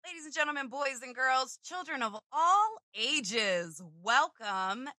Ladies and gentlemen, boys and girls, children of all ages,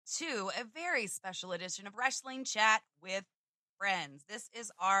 welcome to a very special edition of Wrestling Chat with Friends. This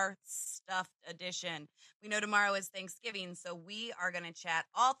is our stuffed edition. We know tomorrow is Thanksgiving, so we are going to chat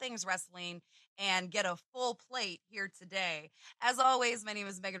all things wrestling and get a full plate here today. As always, my name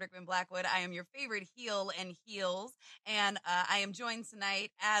is Megan Rickman Blackwood. I am your favorite heel and heels, and I am joined tonight,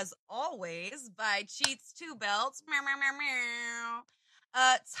 as always, by Cheats Two Belts. Meow, meow, meow, meow.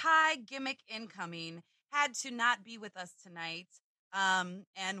 Ty Gimmick incoming had to not be with us tonight,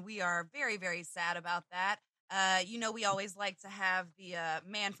 and we are very, very sad about that. We always like to have the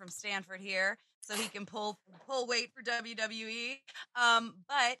man from Stanford here so he can pull weight for WWE.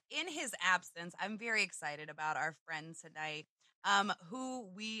 But in his absence, I'm very excited about our friend tonight, who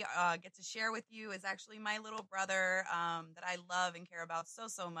we get to share with you is actually my little brother that I love and care about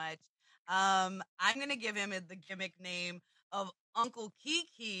so much. I'm going to give him the gimmick name of Uncle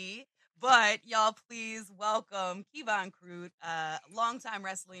Kiki, but y'all please welcome Kevon Crute, longtime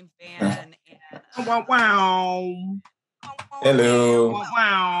wrestling fan. And, wow. Hello.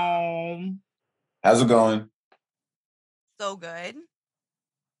 Wow. How's it going? So good.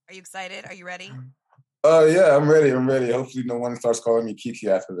 Are you excited? Are you ready? Yeah, I'm ready. Hopefully no one starts calling me Kiki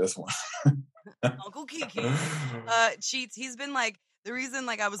after this one. Uncle Kiki. Cheats, he's been like, the reason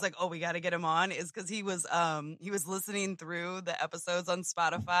I was like, oh, we got to get him on is because he was listening through the episodes on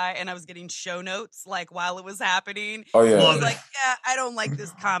Spotify, and I was getting show notes while it was happening. Oh yeah. He was like, yeah, I don't like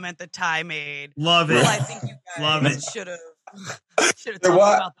this comment that Ty made. Love it. Well, I think you guys should have talked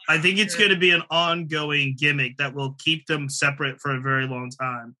about that. I think it's going to be an ongoing gimmick that will keep them separate for a very long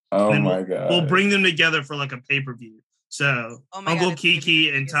time. Oh my God. We'll bring them together for a pay-per-view. So Uncle Kiki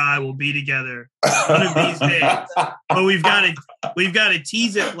and Ty will be together one of these days. But we've got to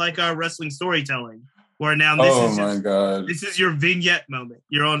tease it like our wrestling storytelling. Where now this is your vignette moment.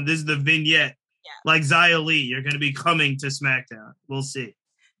 This is the vignette. Yeah. Like Xia Li, you're going to be coming to SmackDown. We'll see.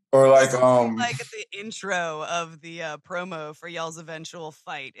 Or like the intro of the promo for y'all's eventual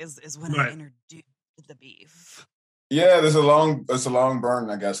fight is when I introduced the beef. Yeah, it's a long burn,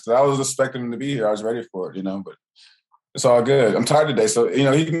 I guess. Because I was expecting him to be here. I was ready for it, but it's all good. I'm tired today, so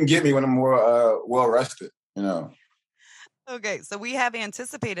he can get me when I'm more well rested. Okay, so we have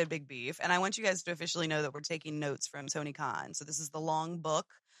anticipated Big Beef, and I want you guys to officially know that we're taking notes from Tony Khan. So this is the long book.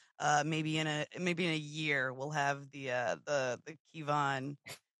 Maybe in a year we'll have the Kevon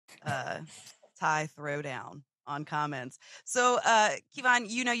Ty throwdown on comments. So Kevon,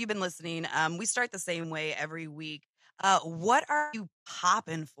 you've been listening. We start the same way every week. What are you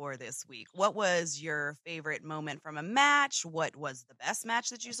popping for this week? What was your favorite moment from a match? What was the best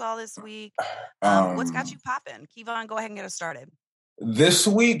match that you saw this week? What's got you popping? Kevon, go ahead and get us started. This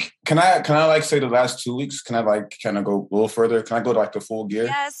week, can I say the last 2 weeks? Can I kind of go a little further? Can I go to the full gear?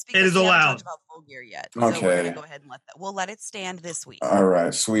 Yes, because it is allowed. We haven't talked about full gear yet. Okay. So we're gonna go ahead and we'll let it stand this week. All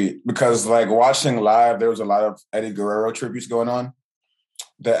right, sweet. Because watching live, there was a lot of Eddie Guerrero tributes going on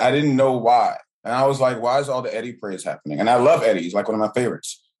that I didn't know why. And I was like, why is all the Eddie praise happening? And I love Eddie. He's one of my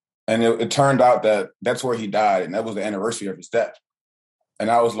favorites. And it turned out that that's where he died, and that was the anniversary of his death. And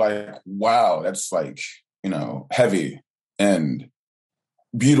I was like, wow, that's heavy and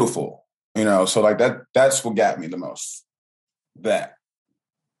beautiful, so that's what got me the most. That.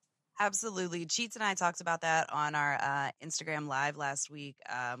 Absolutely. Cheats and I talked about that on our Instagram live last week.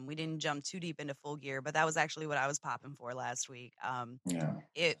 We didn't jump too deep into full gear, but that was actually what I was popping for last week.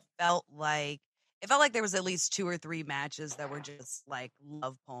 It felt like there was at least 2 or 3 matches that were just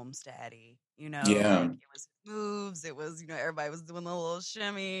love poems to Eddie, it was moves. It was, everybody was doing a little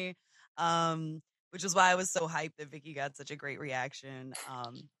shimmy, which is why I was so hyped that Vicky got such a great reaction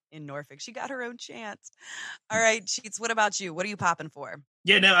in Norfolk. She got her own chance. All right, Cheats, what about you? What are you popping for?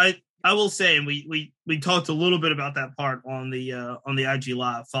 Yeah, no, I will say, and we talked a little bit about that part on the IG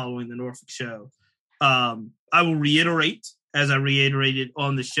Live following the Norfolk show. I will reiterate, as I reiterated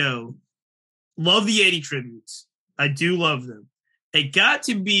on the show, love the 80 tributes. I do love them. It got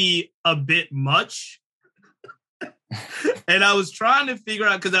to be a bit much. And I was trying to figure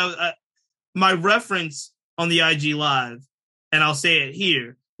out, because my reference on the IG Live, and I'll say it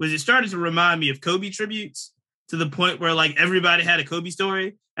here, was it started to remind me of Kobe tributes to the point where everybody had a Kobe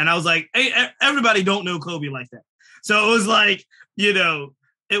story. And I was like, hey, everybody don't know Kobe like that. So it was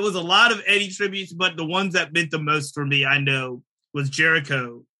it was a lot of Eddie tributes, but the ones that meant the most for me, I know, was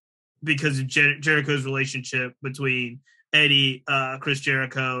Jericho, because of Jericho's relationship between Eddie, Chris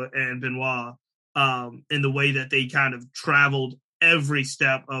Jericho, and Benoit, in the way that they kind of traveled every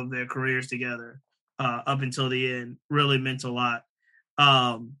step of their careers together up until the end, really meant a lot.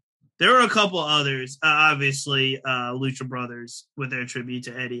 There were a couple others, obviously, Lucha Brothers with their tribute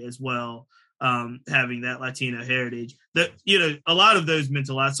to Eddie as well, having that Latino heritage. That, you know, a lot of those meant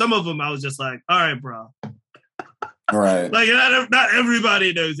a lot. Some of them I was just like, all right, bro. Right. Like, not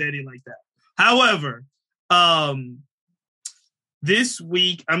everybody knows Eddie like that. However, this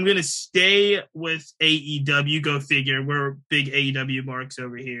week I'm going to stay with AEW. Go figure. We're big AEW marks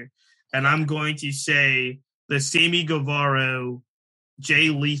over here. And I'm going to say the Sammy Guevara Jay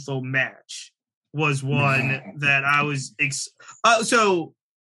Lethal match was one that I was I've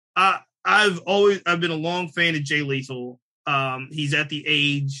been a long fan of Jay Lethal. He's at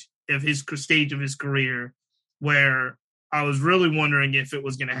the stage of his career where I was really wondering if it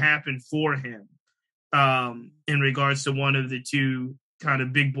was going to happen for him in regards to one of the two kind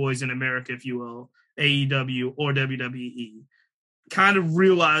of big boys in America, if you will, AEW or WWE. Kind of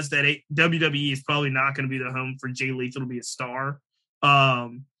realized that WWE is probably not going to be the home for Jay Lethal to be a star.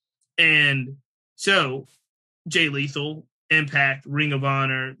 And so Jay Lethal, Impact, Ring of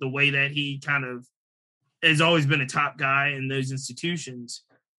Honor, the way that he kind of has always been a top guy in those institutions.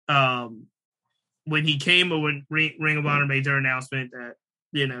 When he came, or when Ring of Honor made their announcement that,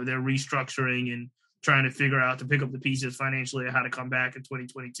 you know, they're restructuring and trying to figure out to pick up the pieces financially of how to come back in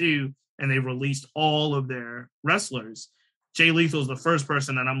 2022, and they released all of their wrestlers, Jay Lethal is the first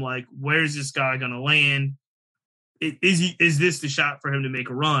person that I'm like, where's this guy going to land? Is this the shot for him to make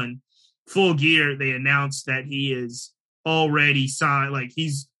a run? Full Gear, they announced that he is already signed. Like,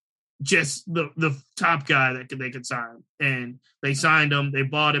 he's just the top guy that they could sign. And they signed him, they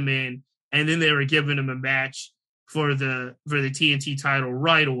bought him in, and then they were giving him a match for the TNT title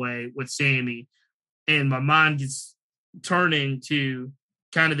right away with Sammy. And my mind gets turning to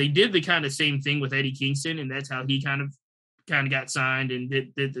kind of, they did the kind of same thing with Eddie Kingston, and that's how he kind of got signed and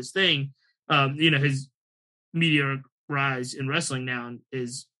did this thing. You know, his meteoric rise in wrestling now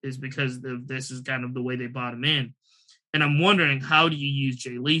is because this is kind of the way they bought him in. And I'm wondering, how do you use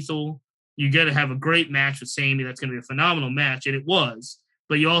Jay Lethal? You got to have a great match with Sammy. That's going to be a phenomenal match, and it was.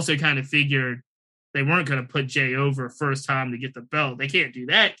 But you also kind of figured they weren't going to put Jay over first time to get the belt. They can't do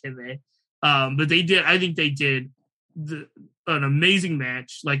that, can they? But they did. I think they did an amazing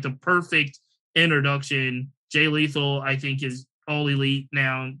match, like the perfect introduction. Jay Lethal, I think, is all elite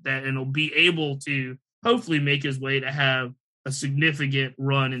now, and will be able to hopefully make his way to have a significant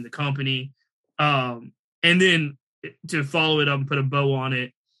run in the company. And then to follow it up and put a bow on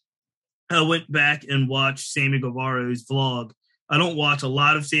it, I went back and watched Sammy Guevara's vlog. I don't watch a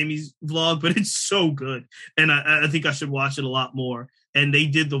lot of Sammy's vlog, but it's so good. And I think I should watch it a lot more. And they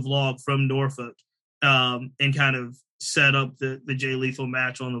did the vlog from Norfolk and kind of set up the Jay Lethal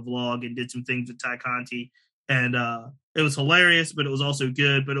match on the vlog and did some things with Ty Conti. And it was hilarious, but it was also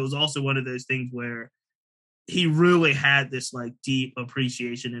good. But it was also one of those things where he really had this like deep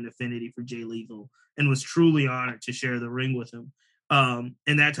appreciation and affinity for Jay Lethal and was truly honored to share the ring with him.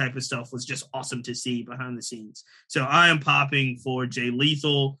 And that type of stuff was just awesome to see behind the scenes. So I am popping for Jay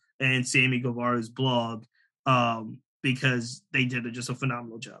Lethal and Sammy Guevara's blog because they did just a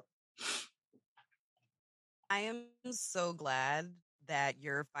phenomenal job. I am so glad that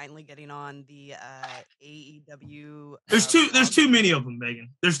you're finally getting on the AEW. There's too many of them,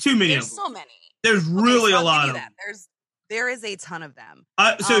 Megan. There's too many of them. There's so many. There's really a lot of them. There is a ton of them.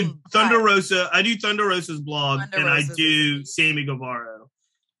 Thunder Rosa, I do Thunder Rosa's blog, and I do Sammy Guevara.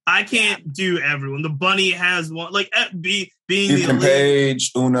 I can't do everyone. The Bunny has one, like being Ethan the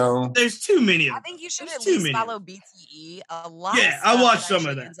Page, Uno. There's too many of them. I think you should at least follow BTE. A lot. Yeah, of I watched some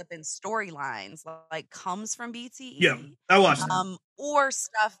of that. Ends up in storylines, like comes from BTE. Yeah, I watched them. Or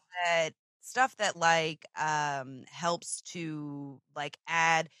stuff that like helps to like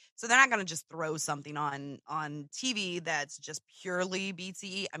add. So they're not going to just throw something on TV that's just purely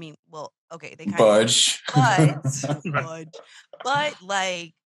BTE. I mean, well, okay, they kind Budge. but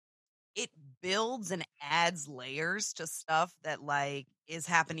like it builds and adds layers to stuff that like is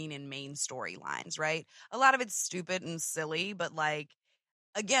happening in main storylines, right? A lot of it's stupid and silly, but like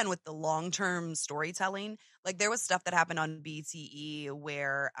again, with the long-term storytelling, like there was stuff that happened on BTE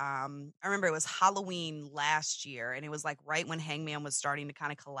where I remember it was Halloween last year, and it was like right when Hangman was starting to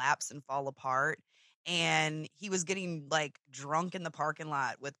kind of collapse and fall apart, and he was getting like drunk in the parking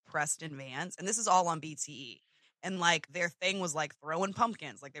lot with Preston Vance, and this is all on BTE. And like their thing was like throwing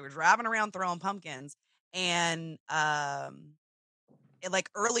pumpkins, like they were driving around throwing pumpkins, and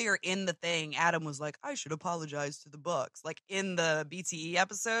like earlier in the thing, Adam was like, I should apologize to the Bucks, like in the BTE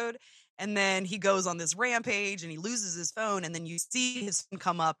episode. And then he goes on this rampage and he loses his phone. And then you see his phone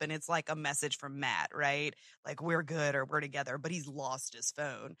come up and it's like a message from Matt, right? Like, we're good or we're together, but he's lost his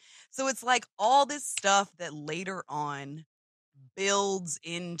phone. So it's like all this stuff that later on builds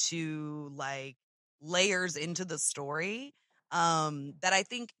into like layers into the story that I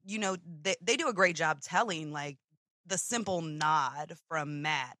think, you know, they do a great job telling, like the simple nod from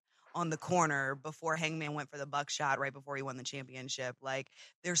Matt on the corner before Hangman went for the buckshot right before he won the championship. Like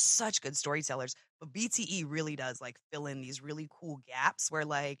there's such good storytellers, but BTE really does like fill in these really cool gaps where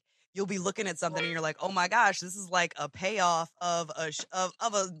like you'll be looking at something and you're like, oh my gosh, this is like a payoff of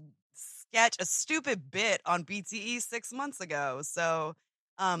of a sketch, a stupid bit on BTE 6 months ago. So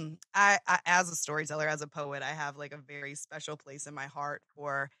I as a storyteller, as a poet, I have like a very special place in my heart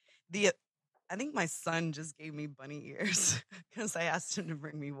for the I think my son just gave me bunny ears because I asked him to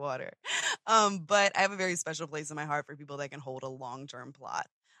bring me water. But I have a very special place in my heart for people that can hold a long-term plot.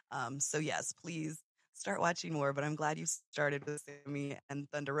 So yes, please start watching more. But I'm glad you started with Sammy and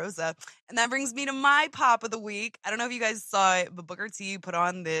Thunder Rosa. And that brings me to my pop of the week. I don't know if you guys saw it, but Booker T put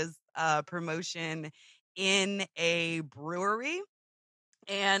on this promotion in a brewery.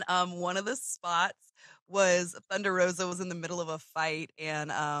 And one of the spots was Thunder Rosa was in the middle of a fight,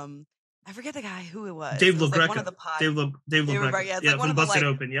 and I forget the guy who it was. Dave it was LaGreca. like one of the Dave LaGreca. Yeah, it's yeah, like one from of the Busted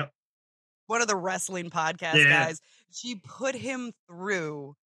like Open. Yep. one of the wrestling podcast guys. She put him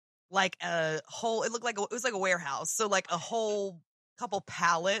through like a whole. It looked like it was like a warehouse, so like a whole couple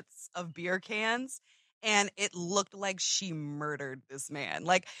pallets of beer cans. And it looked like she murdered this man.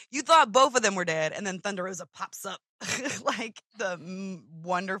 Like you thought both of them were dead, and then Thunder Rosa pops up like the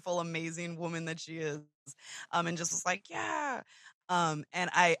wonderful, amazing woman that she is, and just was like, yeah. And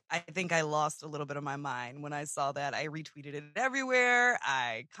I think I lost a little bit of my mind when I saw that. I retweeted it everywhere.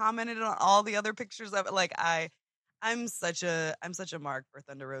 I commented on all the other pictures of it. Like I'm such a mark for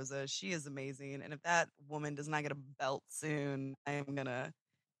Thunder Rosa. She is amazing, and if that woman does not get a belt soon, I am gonna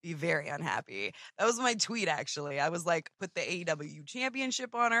be very unhappy. That was my tweet, actually. I was like, put the AEW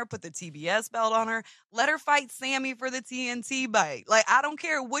championship on her, put the TBS belt on her, let her fight Sammy for the TNT bite. Like, I don't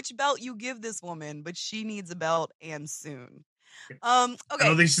care which belt you give this woman, but she needs a belt and soon. Okay. I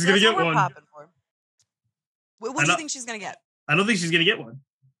don't think she's gonna get one. What do you think she's gonna get? I don't think she's gonna get one.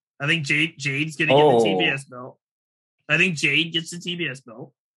 I think Jade's gonna get the TBS belt. I think Jade gets the TBS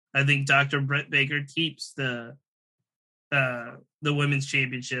belt. I think Dr. Britt Baker keeps the women's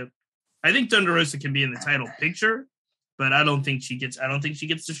championship. I think Thunder Rosa can be in the title picture, but I don't think she gets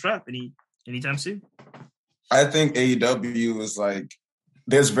the strap anytime soon. I think AEW is like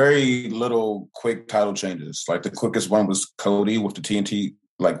there's very little quick title changes. Like the quickest one was Cody with the TNT,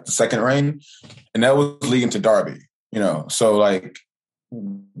 like the second reign, and that was leading to Darby. You know, so like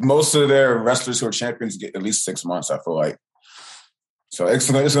most of their wrestlers who are champions get at least 6 months. I feel like so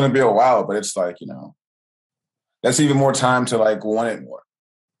it's going to be a while, but it's like, you know, that's even more time to like want it more.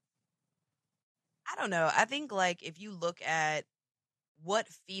 I don't know. I think like if you look at what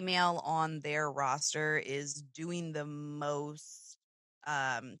female on their roster is doing the most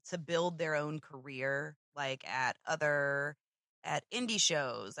to build their own career, like at indie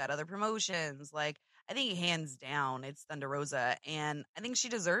shows, at other promotions, like I think hands down it's Thunder Rosa, and I think she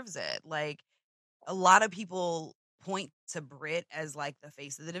deserves it. Like a lot of people point to Britt as like the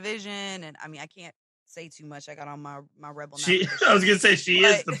face of the division, and I mean I can't say too much. I got on my Rebel. I was gonna say she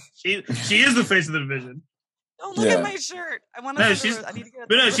is the face of the division. Don't look at my shirt. I want to. No,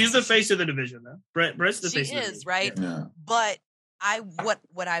 she's the face of the division though. Brett's the face of the division. She is, right? Yeah. But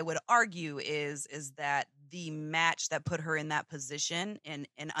what I would argue is that the match that put her in that position and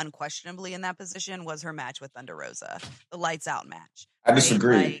unquestionably in that position was her match with Thunder Rosa, the lights out match. I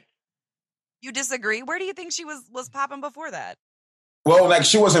disagree. Like, you disagree? Where do you think she was popping before that? Well, like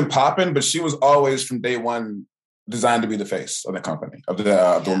she wasn't popping, but she was always from day one designed to be the face of the company of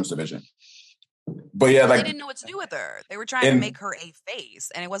the women's division. But yeah, like they didn't know what to do with her. They were trying to make her a face,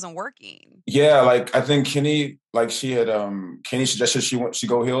 and it wasn't working. Yeah, like I think Kenny, like she had Kenny suggested she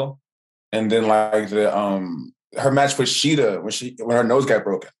go heel, and then like the her match with Sheeta when her nose got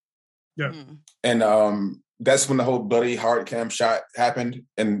broken. Yeah, and that's when the whole bloody hard cam shot happened,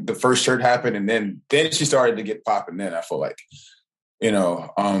 and the first shirt happened, and then she started to get popping. Then I feel like, you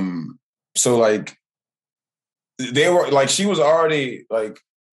know, so like they were like she was already like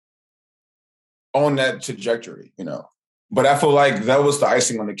on that trajectory, you know. But I feel like that was the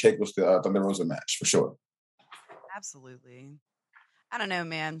icing on the cake was the Thunder Rosa match for sure. Absolutely. I don't know,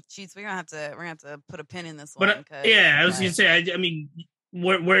 man. Cheats. We're gonna have to put a pin in this one. But yeah, I was gonna say. I mean,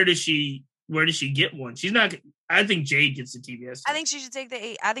 where does she get one? She's not. I think Jade gets the TBS. I think she should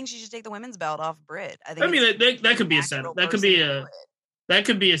take the women's belt off Britt. I mean that could be a setup. That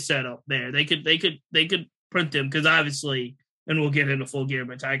could be a setup there. They could print them because obviously. And we'll get into Full Gear,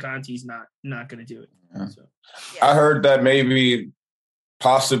 but Ty Conti's not going to do it. Yeah. So. Yeah. I heard that maybe,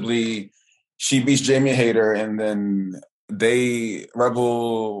 possibly, she beats Jamie Hayter, and then they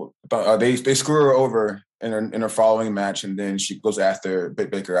they screw her over in her following match, and then she goes after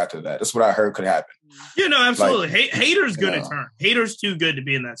Baker after that. That's what I heard could happen. Yeah, no, absolutely. Like, Hater's going to turn. Hater's too good to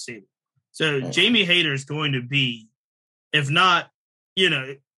be in that stable. So Jamie Hater's going to be, if not,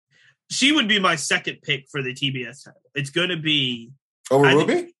 she would be my second pick for the TBS title. It's going to be over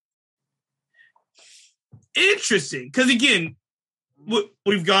Ruby. Interesting, because again,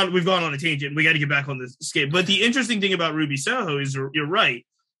 we've gone on a tangent. We got to get back on this skate. But the interesting thing about Ruby Soho is you're right.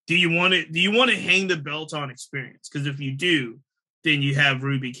 Do you want to hang the belt on experience? Because if you do, then you have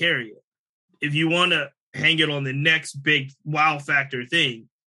Ruby carry it. If you want to hang it on the next big wow factor thing,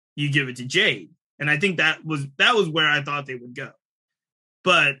 you give it to Jade. And I think that was where I thought they would go.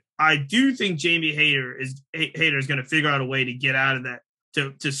 But I do think Jamie Hayter is going to figure out a way to get out of that,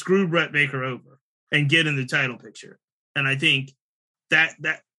 to screw Brett Baker over and get in the title picture. And I think that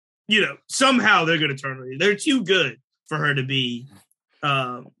somehow they're going to turn her. They're too good for her to be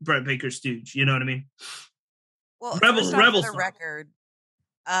Brett Baker's stooge. You know what I mean? Well, Rebel for the record,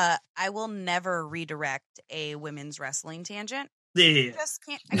 I will never redirect a women's wrestling tangent. Yeah. Just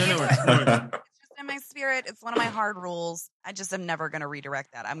can't. I can't do it. It's just in my spirit. It's one of my hard rules. I just am never going to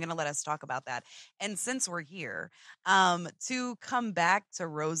redirect that. I'm going to let us talk about that. And since we're here, to come back to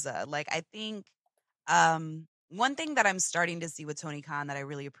Rosa, like, I think one thing that I'm starting to see with Tony Khan that I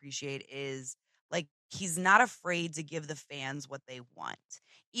really appreciate is, like, he's not afraid to give the fans what they want,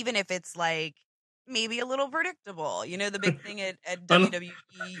 even if it's like maybe a little predictable. The big thing at WWE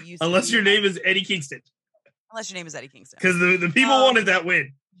used unless to your name is Eddie Kingston. Unless your name is Eddie Kingston. Because the people wanted that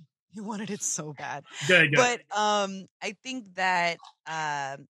win. He wanted it so bad. Good. But I think that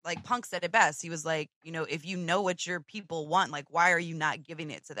like Punk said it best. He was like, if you know what your people want, like, why are you not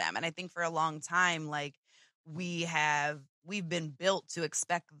giving it to them? And I think for a long time, like, we've been built to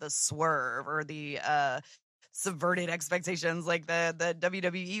expect the swerve or the subverted expectations like the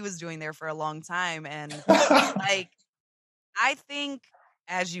WWE was doing there for a long time. And like, I think,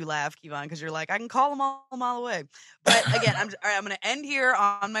 as you laugh, Kevon, because you're like, I can call them all a mile away. But again, I'm going to end here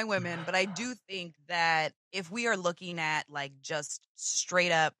on my women. But I do think that if we are looking at, like, just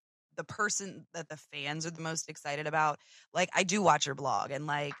straight up the person that the fans are the most excited about, like, I do watch her blog, and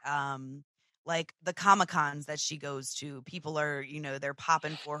like the Comic-Cons that she goes to, people are, they're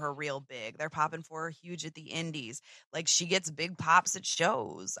popping for her real big. They're popping for her huge at the indies. Like, she gets big pops at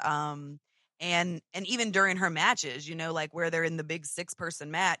shows. And even during her matches, like where they're in the big 6-person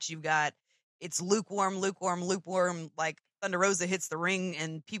match, you've got, it's lukewarm, like Thunder Rosa hits the ring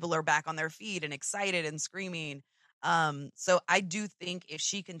and people are back on their feet and excited and screaming. So I do think if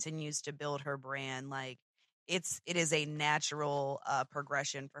she continues to build her brand, like, it is a natural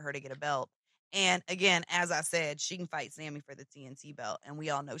progression for her to get a belt. And again, as I said, she can fight Sammy for the TNT belt, and we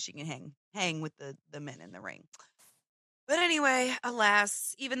all know she can hang with the men in the ring. But anyway,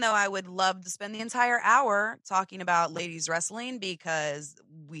 alas, even though I would love to spend the entire hour talking about ladies wrestling, because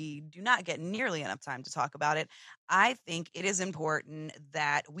we do not get nearly enough time to talk about it, I think it is important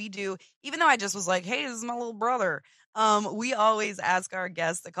that we do, even though I just was like, hey, this is my little brother. We always ask our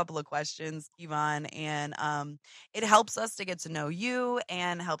guests a couple of questions, Kevon, and it helps us to get to know you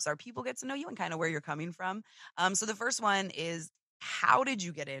and helps our people get to know you and kind of where you're coming from. So the first one is, how did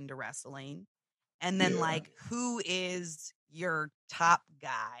you get into wrestling? And then, like, who is your top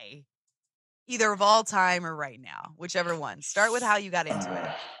guy, either of all time or right now, whichever one? Start with how you got into it.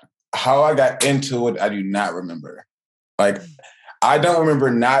 How I got into it, I do not remember. Like, I don't remember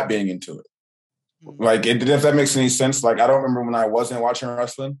not being into it. Like, if that makes any sense. Like, I don't remember when I wasn't watching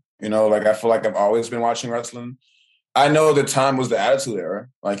wrestling. Like, I feel like I've always been watching wrestling. I know the time was the Attitude Era.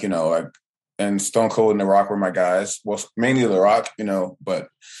 Like, and Stone Cold and The Rock were my guys. Well, mainly The Rock, but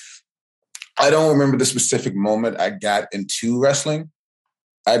I don't remember the specific moment I got into wrestling.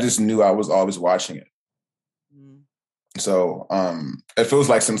 I just knew I was always watching it. So it feels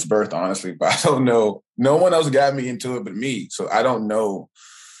like since birth, honestly, but I don't know. No one else got me into it but me. So I don't know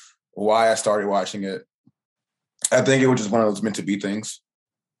why I started watching it. I think it was just one of those meant to be things,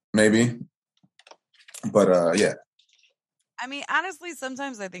 maybe. But yeah. I mean, honestly,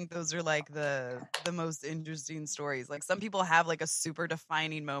 sometimes I think those are like the most interesting stories. Like, some people have like a super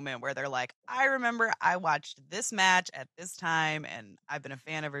defining moment where they're like, I remember I watched this match at this time and I've been a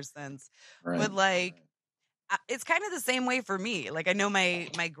fan ever since. Right. But like, it's kind of the same way for me. Like, I know my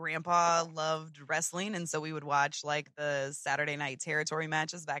grandpa loved wrestling, and so we would watch like the Saturday Night Territory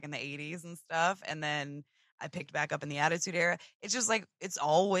matches back in the 80s and stuff. And then I picked back up in the Attitude Era. It's just like, it's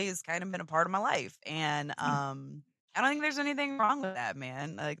always kind of been a part of my life. And I don't think there's anything wrong with that,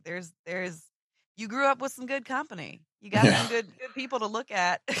 man. Like, there's you grew up with some good company. You got some good people to look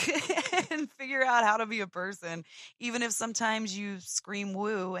at and figure out how to be a person, even if sometimes you scream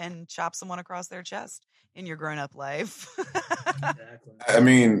woo and chop someone across their chest in your grown-up life. Exactly. I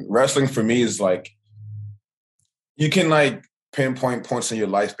mean, wrestling for me is like, you can like pinpoint points in your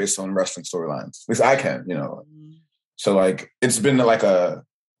life based on wrestling storylines. At least I can, you know. Mm. So like, it's been like a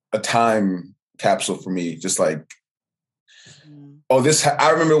time capsule for me. Just like,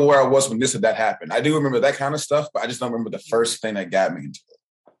 I remember where I was when this or that happened. I do remember that kind of stuff, but I just don't remember the first thing that got me into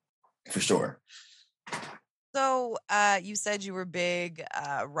it, for sure. So, you said you were big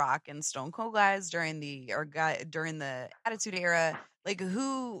Rock and Stone Cold guys during the Attitude Era. Like,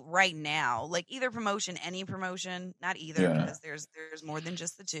 who right now? Like, either promotion, any promotion, not either because there's more than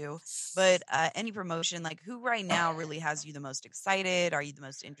just the two. But any promotion, like, who right now really has you the most excited? Are you the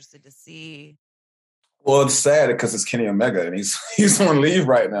most interested to see? Well, it's sad because it's Kenny Omega and he's on leave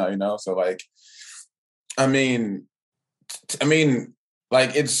right now, you know. So like, I mean,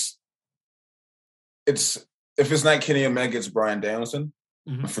 like it's if it's not Kenny Omega, it's Bryan Danielson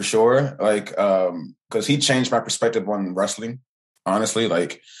for sure. Like, because he changed my perspective on wrestling. Honestly,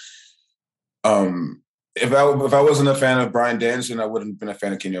 like, if I wasn't a fan of Bryan Danielson, I wouldn't have been a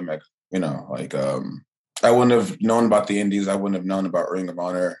fan of Kenny Omega. You know, like, I wouldn't have known about the Indies. I wouldn't have known about Ring of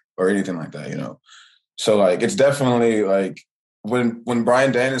Honor or anything like that. You know, so like, it's definitely like when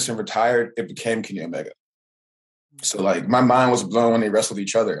Bryan Danielson retired, it became Kenny Omega. So like, my mind was blown when they wrestled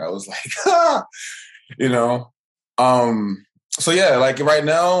each other. I was like, ah! You know. So yeah, like right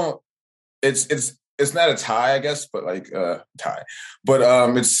now, it's not a tie, I guess, but like tie. But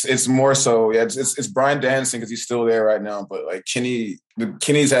it's more so, yeah, it's Bryan Danielson because he's still there right now. But like Kenny's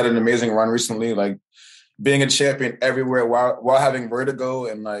had an amazing run recently, like being a champion everywhere while having vertigo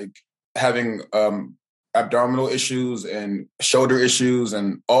and like having abdominal issues and shoulder issues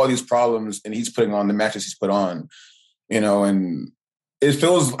and all these problems, and he's putting on the matches he's put on, you know, and I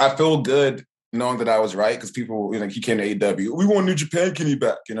feel good knowing that I was right because people, you know, he came to AEW. We want New Japan Kenny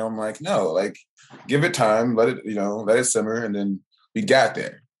back, you know. I'm like, no, like, give it time, let it simmer, and then we got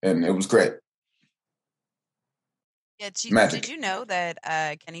there, and it was great. Yeah, Magic. did you know that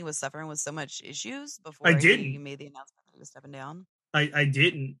Kenny was suffering with so much issues before I he didn't. made the announcement that he was stepping down? I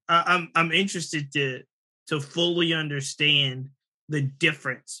didn't. I'm interested to fully understand the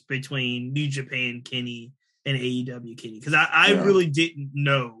difference between New Japan Kenny and AEW Kenny because I really didn't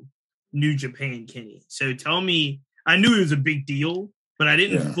know New Japan Kenny. So tell me, I knew it was a big deal, but I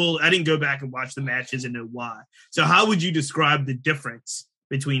didn't go back and watch the matches and know why. So how would you describe the difference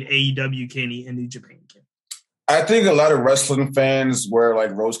between AEW Kenny and New Japan Kenny? I think a lot of wrestling fans wear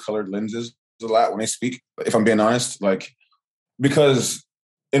like rose-colored lenses a lot when they speak, if I'm being honest, like, because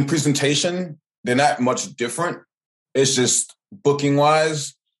in presentation, they're not much different. It's just booking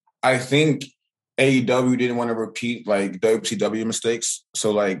wise, I think AEW didn't want to repeat like WCW mistakes.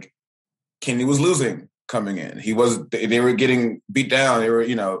 So like, Kenny was losing coming in. They were getting beat down. They were,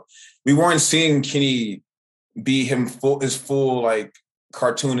 you know, we weren't seeing Kenny be his full like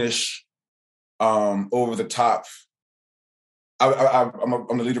cartoonish, over the top. I'm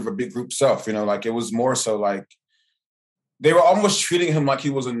the leader of a big group self, you know, like it was more so like they were almost treating him like he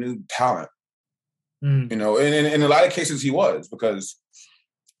was a new talent, you know, and in a lot of cases he was, because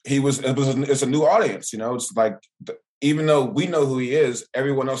it's a new audience, you know. It's like, even though we know who he is,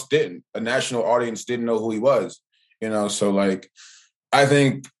 everyone else didn't. A national audience didn't know who he was, you know. So like, I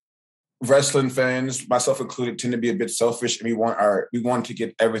think wrestling fans, myself included, tend to be a bit selfish, and we want to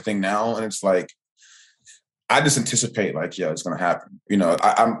get everything now. And it's like, I just anticipate like, yeah, it's gonna happen. You know,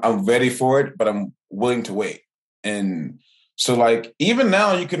 I'm ready for it, but I'm willing to wait. And so like, even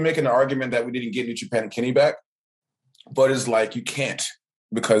now you can make an argument that we didn't get New Japan and Kenny back, but it's like, you can't,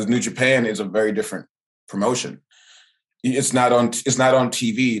 because New Japan is a very different promotion. It's not on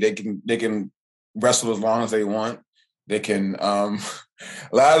TV. They can wrestle as long as they want. They can a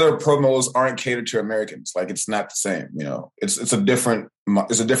lot of their promos aren't catered to Americans. Like, it's not the same, you know. It's a different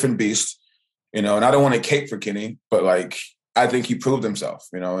beast, you know. And I don't want to cape for Kenny, but like, I think he proved himself,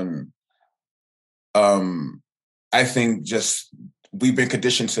 you know. And I think just we've been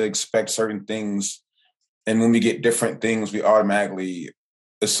conditioned to expect certain things, and when we get different things, we automatically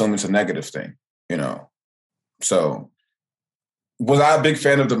assume it's a negative thing, you know. So, was I a big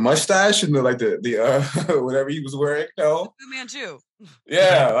fan of the mustache and the whatever he was wearing? No. Fu Manchu.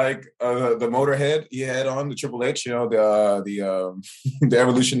 Yeah, like the Motorhead he had on, the Triple H, you know, the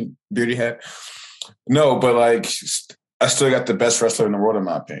Evolution beard he had. No, but like, I still got the best wrestler in the world in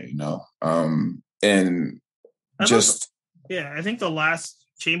my opinion, you know. And I think the last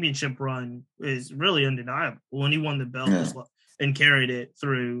championship run is really undeniable when he won the belt and carried it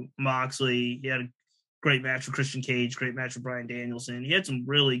through Moxley. He had great match with Christian Cage, great match with Bryan Danielson. He had some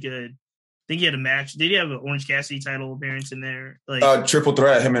really good. I think he had a match. Did he have an Orange Cassidy title appearance in there? Like triple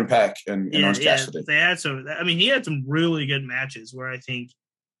threat, him and Pac and Orange Cassidy. They had some. I mean, he had some really good matches where I think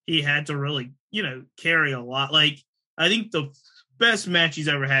he had to really, carry a lot. Like I think the best match he's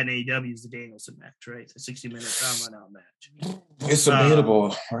ever had in AEW is the Danielson match, right? The 60-minute time run out match. It's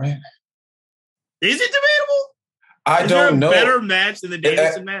debatable, right? Is it debatable? I don't know. Better match than the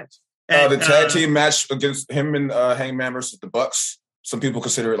Danielson match. The tag team match against him and Hangman versus the Bucks. Some people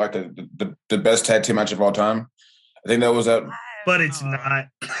consider it like the best tag team match of all time. I think that was that. But it's not.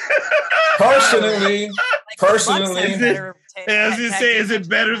 Personally, I was gonna say, is it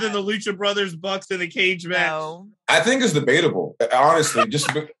better than the Lucha Brothers Bucks in the cage match? No. I think it's debatable. Honestly,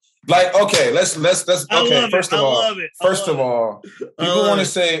 just like okay, let's okay. First of all, people want to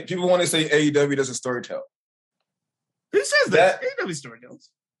say AEW doesn't storytell. Who says that? AEW storytells.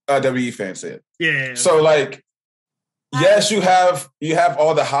 WWE fans say it. Yeah. So like, yes, you have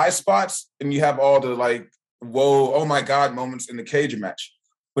all the high spots and you have all the like, whoa, oh my God moments in the cage match.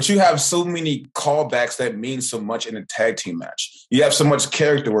 But you have so many callbacks that mean so much in a tag team match. You have so much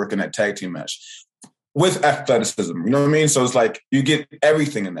character work in that tag team match with athleticism. You know what I mean? So it's like you get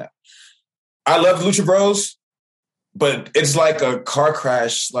everything in that. I love Lucha Bros, but it's like a car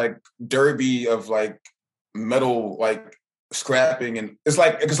crash, like derby of like metal, like scrapping, and it's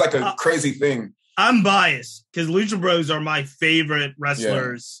like a crazy thing. I'm biased because Lucha Bros are my favorite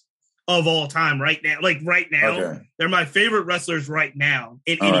wrestlers of all time right now. Like right now, they're my favorite wrestlers right now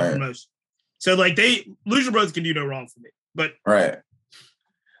in any promotion. So like Lucha Bros can do no wrong for me. But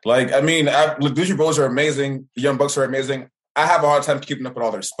like I mean, Lucha Bros are amazing. The Young Bucks are amazing. I have a hard time keeping up with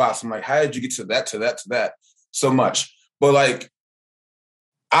all their spots. I'm like, how did you get to that so much? But like,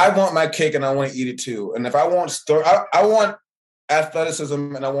 I want my cake and I want to eat it too. And if I want I want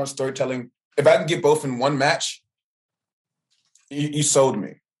athleticism and I want storytelling. If I can get both in one match, you sold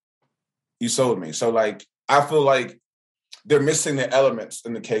me. You sold me. So like, I feel like they're missing the elements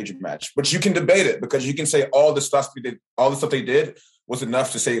in the cage match, but you can debate it because you can say all the stuff they did was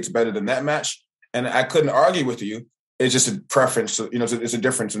enough to say it's better than that match. And I couldn't argue with you. It's just a preference. It's a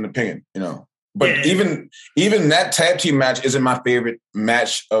difference in opinion, But even that tag team match isn't my favorite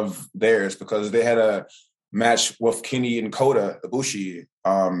match of theirs because they had a match with Kenny and Kota Ibushi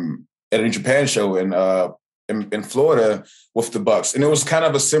at a New Japan show in Florida with the Bucks, and it was kind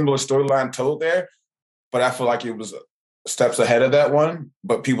of a similar storyline told there. But I feel like it was steps ahead of that one.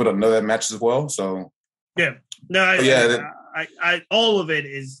 But people don't know that match as well. So all of it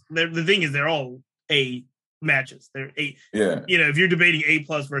is. The thing is, they're all A matches. They're A. Yeah. If you're debating A+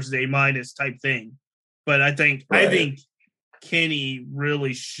 versus A- type thing, but I think Kenny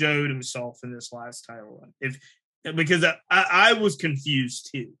really showed himself in this last title run. Because I was confused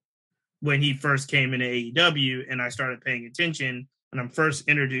too when he first came into AEW and I started paying attention and I'm first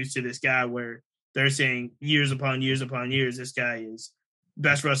introduced to this guy where they're saying years upon years upon years, this guy is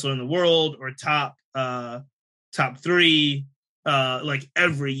best wrestler in the world or top 3 like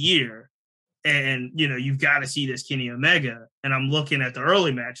every year. And, you've got to see this Kenny Omega. And I'm looking at the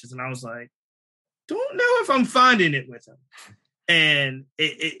early matches and I was like, don't know if I'm finding it with him. And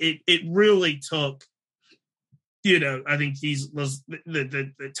it really took, I think was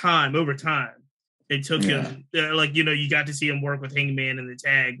the time over time. It took him, you got to see him work with Hangman in the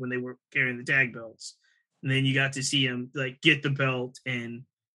tag when they were carrying the tag belts. And then you got to see him like get the belt and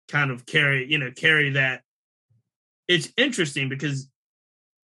kind of carry that. It's interesting because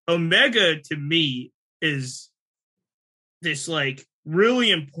Omega to me is this like really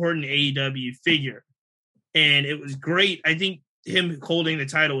important AEW figure. And it was great. I think him holding the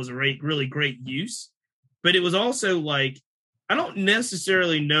title was a really great use. But it was also like, I don't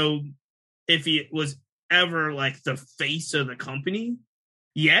necessarily know if he was ever like the face of the company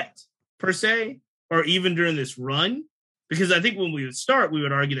yet, per se, or even during this run. Because I think when we would start, we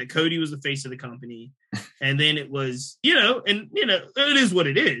would argue that Cody was the face of the company. And then it was, it is what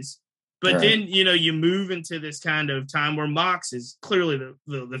it is. But then, you move into this kind of time where Mox is clearly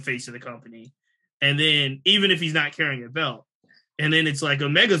the face of the company. And then even if he's not carrying a belt, and then it's like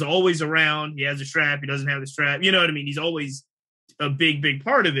Omega's always around. He has a strap. He doesn't have the strap. You know what I mean? He's always a big, big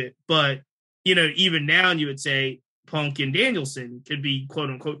part of it. But, even now you would say Punk and Danielson could be, quote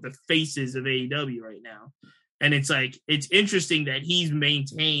unquote, the faces of AEW right now. And it's like, it's interesting that he's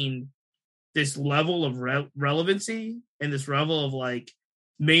maintained this level of relevancy and this level of like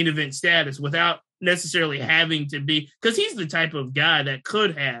main event status without necessarily having to be, because he's the type of guy that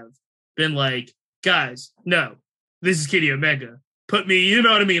could have been like, guys, no, this is Kenny Omega. Put me, you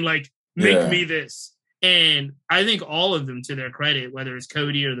know what I mean? Like, make me this. And I think all of them, to their credit, whether it's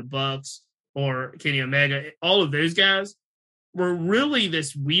Cody or the Bucks or Kenny Omega, all of those guys were really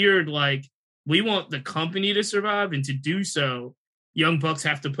this weird, like, we want the company to survive, and to do so, Young Bucks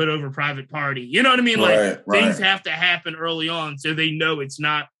have to put over Private Party. You know what I mean? Like, things have to happen early on so they know it's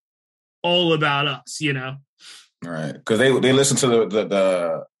not all about us, you know? Right. Because they listen to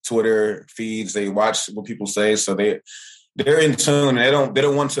the Twitter feeds, they watch what people say, so they're in tune, and they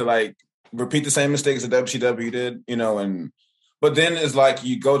don't want to, like, repeat the same mistakes that WCW did, you know, but then it's like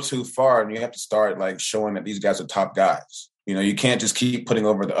you go too far and you have to start, like, showing that these guys are top guys. You know, you can't just keep putting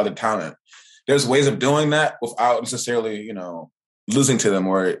over the other talent. There's ways of doing that without necessarily, you know, losing to them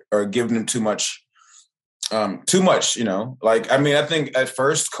or giving them too much, you know. Like, I mean, I think at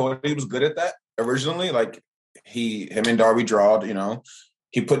first Cody was good at that originally. Like, him and Darby drawed, you know.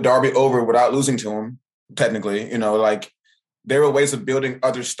 He put Darby over without losing to him, technically, you know, like, there were ways of building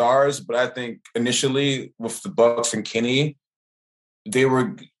other stars, but I think initially with the Bucks and Kenny, they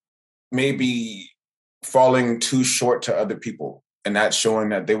were maybe falling too short to other people and not showing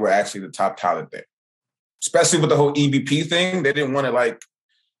that they were actually the top talent there. Especially with the whole EVP thing, they didn't want to, like,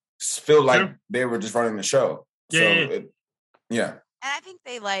 feel like they were just running the show. Yeah. And I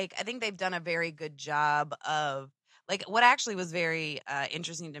think they've done a very good job of, like, what actually was very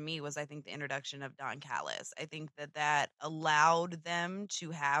interesting to me was, I think, the introduction of Don Callis. I think that allowed them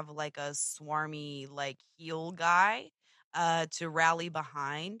to have, like, a swarmy, like, heel guy to rally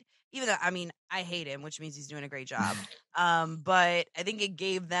behind. Even though, I mean, I hate him, which means he's doing a great job. But I think it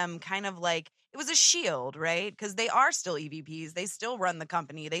gave them kind of, like, it was a shield, right? Because they are still EVPs. They still run the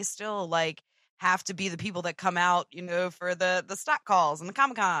company. They still, like, have to be the people that come out, you know, for the stock calls and the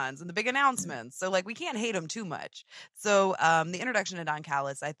Comic-Cons and the big announcements. So, like, we can't hate them too much. So the introduction of Don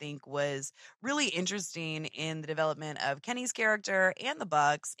Callis, I think, was really interesting in the development of Kenny's character and the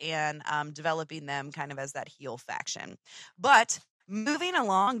Bucks, and developing them kind of as that heel faction. But moving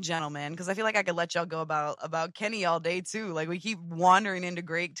along, gentlemen, because I feel like I could let y'all go about Kenny all day too. Like, we keep wandering into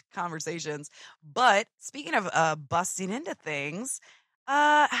great conversations. But speaking of busting into things,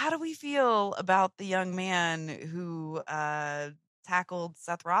 how do we feel about the young man who tackled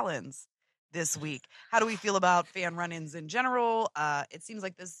Seth Rollins this week? How do we feel about fan run-ins in general? It seems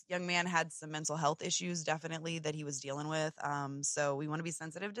like this young man had some mental health issues, definitely, that he was dealing with. So we want to be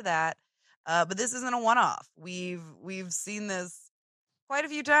sensitive to that. But this isn't a one-off. We've seen this quite a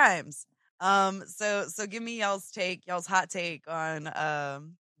few times. So give me y'all's hot take on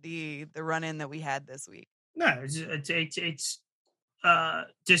the run-in that we had this week. No, it's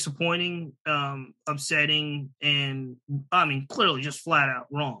disappointing, upsetting, and I mean, clearly just flat out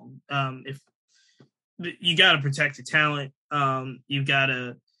wrong. If you got to protect the talent,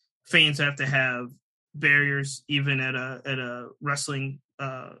 fans have to have barriers, even at a wrestling,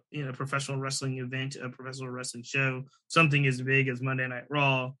 professional wrestling event, a professional wrestling show, something as big as Monday Night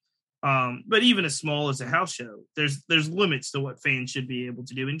Raw. But even as small as a house show, there's limits to what fans should be able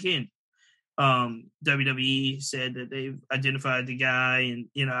to do and can. WWE said that they've identified the guy, and,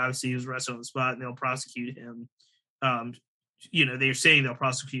 you know, obviously he was wrestling on the spot, and they'll prosecute him. They're saying they'll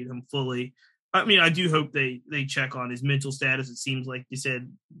prosecute him fully. I mean, I do hope they check on his mental status. It seems like you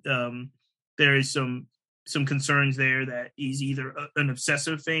said there is some concerns there that he's either an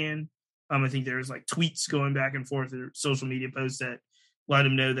obsessive fan. I think there's, like, tweets going back and forth or social media posts that let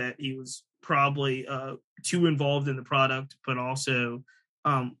him know that he was probably too involved in the product, but also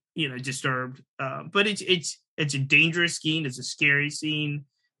disturbed. But it's a dangerous scene. It's a scary scene.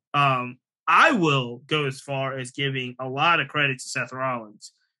 I will go as far as giving a lot of credit to Seth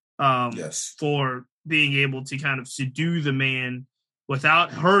Rollins for being able to kind of subdue the man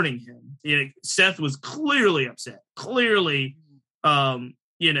without hurting him. Seth was clearly upset. Clearly,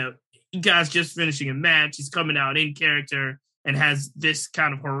 guy's just finishing a match. He's coming out in character and has this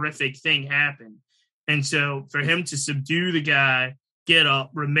kind of horrific thing happen. And so for him to subdue the guy, get up,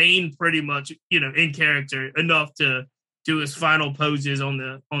 remain pretty much, in character enough to do his final poses on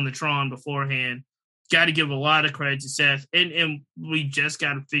the Tron beforehand, got to give a lot of credit to Seth. And we just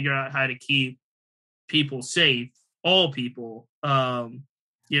got to figure out how to keep people safe, all people,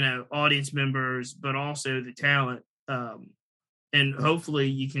 audience members, but also the talent. And hopefully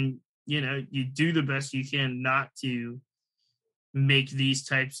you can, you do the best you can not to make these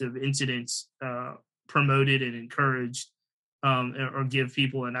types of incidents promoted and encouraged, or give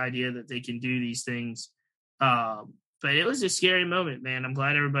people an idea that they can do these things. But it was a scary moment, man. I'm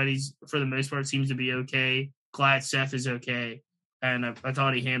glad everybody's, for the most part, seems to be okay. Glad Seth is okay. And I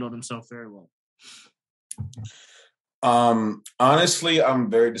thought he handled himself very well. Honestly, I'm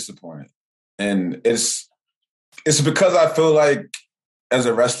very disappointed. And it's because I feel like as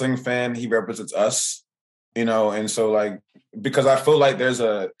a wrestling fan, he represents us. you know, and so like, because I feel like there's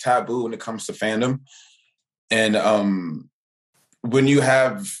a taboo when it comes to fandom. And when you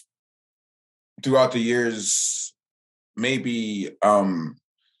have throughout the years, maybe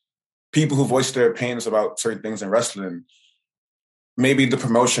people who voice their opinions about certain things in wrestling, maybe the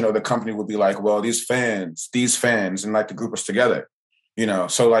promotion or the company would be like, well, these fans, and like the group is together, you know?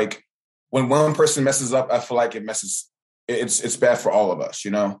 So like when one person messes up, I feel like it's bad for all of us,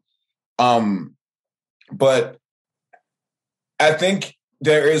 you know? But I think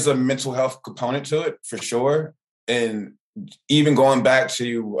there is a mental health component to it for sure. And even going back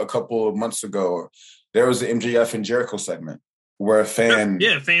to a couple of months ago, there was the MJF and Jericho segment where a fan,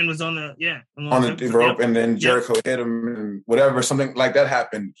 a fan was on the rope, and then Jericho hit him and whatever, something like that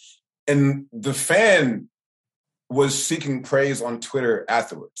happened, and the fan was seeking praise on Twitter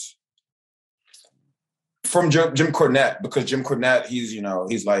afterwards from Jim Cornette, because Jim Cornette,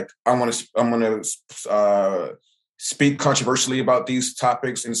 he's like, I'm gonna speak controversially about these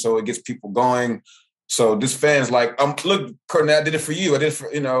topics, and so it gets people going. So this fan's like, look, Cornette, I did it for you. I did it for,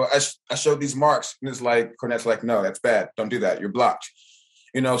 I showed these marks. And it's like, Cornette's like, no, that's bad. Don't do that. You're blocked.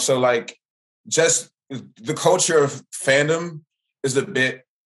 So like, just the culture of fandom is a bit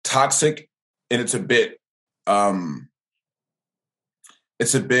toxic, and it's a bit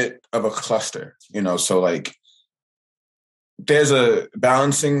of a cluster, so like there's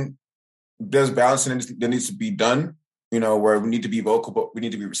balancing that needs to be done, where we need to be vocal, but we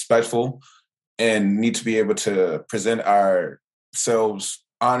need to be respectful and need to be able to present ourselves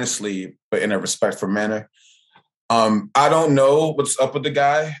honestly, but in a respectful manner. I don't know what's up with the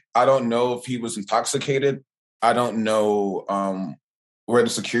guy. I don't know if he was intoxicated. I don't know where the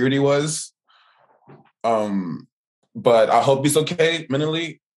security was. But I hope he's okay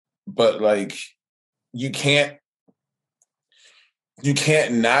mentally. But like, you can't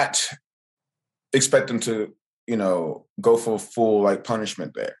not expect him to, go for full like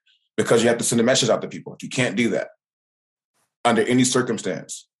punishment there, because you have to send a message out to people. You can't do that under any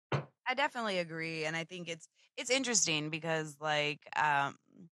circumstance. I definitely agree, and I think it's interesting because like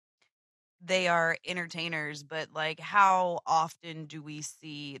they are entertainers, but like how often do we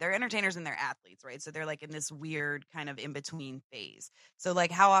see they're entertainers and they're athletes, right? So they're like in this weird kind of in between phase. So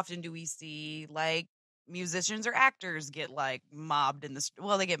like how often do we see like musicians or actors get like mobbed in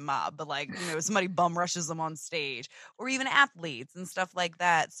they get mobbed, but like, somebody bum rushes them on stage, or even athletes and stuff like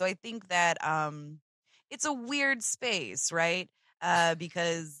that. So I think that it's a weird space, right?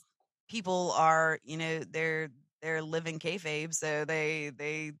 Because people are, they're living kayfabe, so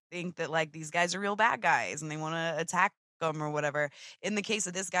they think that like these guys are real bad guys and they want to attack them or whatever. In the case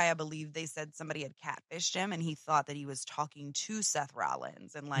of this guy, I believe they said somebody had catfished him and he thought that he was talking to Seth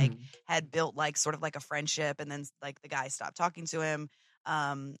Rollins and like had built like sort of like a friendship, and then like the guy stopped talking to him.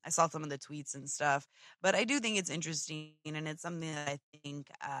 I saw some of the tweets and stuff, but I do think it's interesting, and it's something that I think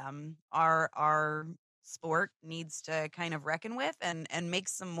our sport needs to kind of reckon with and make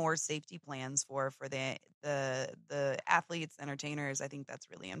some more safety plans for the athletes, entertainers. I think that's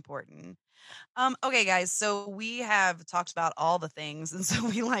really important. Okay, guys, so we have talked about all the things, and so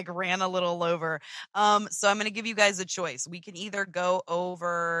we like ran a little over. So I'm going to give you guys a choice. We can either go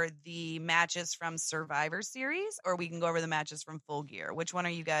over the matches from Survivor Series, or we can go over the matches from Full Gear. Which one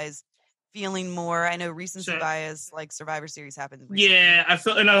are you guys feeling more? I know recency bias, like Survivor Series happened recently. Yeah,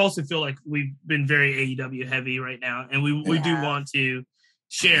 I also feel like we've been very AEW heavy right now, and we do want to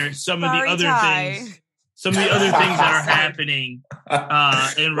share some of the other things. Some of the other things that are happening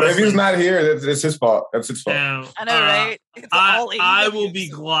in wrestling. If he's not here, that's his fault. That's his fault. So, I know, right? I will be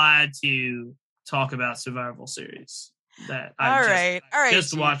glad to talk about Survival Series that I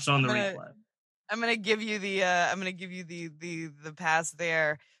just watched on the replay. I'm gonna give you the pass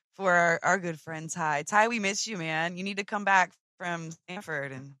there for our good friend Ty. Ty, we miss you, man. You need to come back from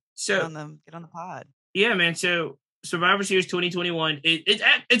Stanford and get on the pod. Yeah, man. So Survivor Series 2021,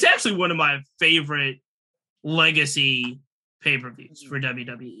 it's actually one of my favorite legacy pay-per-views for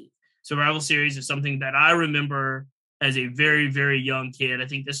WWE. Survival Series is something that I remember as a very, very young kid. I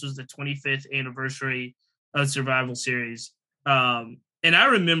think this was the 25th anniversary of Survival Series. And I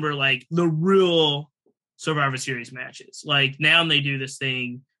remember like the real Survivor Series matches. Like now they do this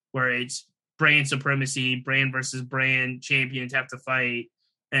thing where it's brand supremacy, brand versus brand, champions have to fight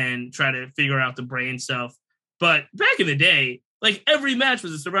and try to figure out the brand stuff. But back in the day, like every match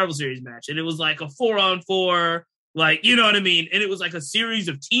was a Survival Series match, and it was like a 4-on-4, like, you know what I mean? And it was like a series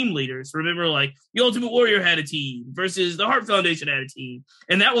of team leaders. Remember, like the Ultimate Warrior had a team versus the Hart Foundation had a team.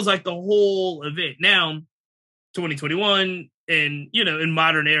 And that was like the whole event. Now, 2021 and, in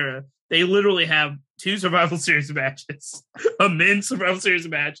modern era, they literally have 2 Survival Series matches, a men's Survival Series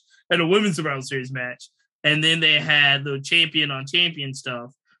match and a women's Survival Series match. And then they had the champion on champion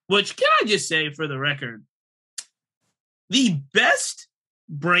stuff, which, can I just say for the record, the best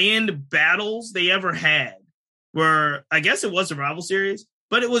brand battles they ever had were, I guess it was Survival Series,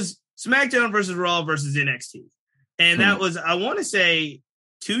 but it was SmackDown versus Raw versus NXT. And that was, I want to say,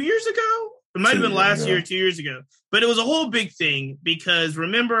 2 years ago? It might have been last year, 2 years ago. But it was a whole big thing because,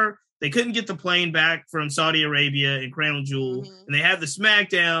 remember, they couldn't get the plane back from Saudi Arabia and Crown Jewel. And they had the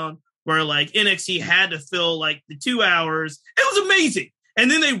SmackDown where, like, NXT had to fill, like, the 2 hours. It was amazing. And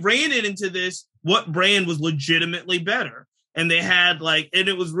then they ran it into this, what brand was legitimately better. And they had, like, and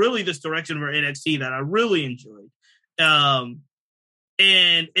it was really this direction for NXT that I really enjoyed. And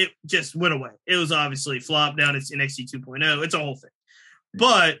it just went away. It was obviously flopped down. It's NXT 2.0. It's a whole thing.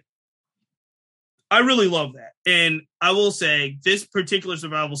 But I really love that. And I will say this particular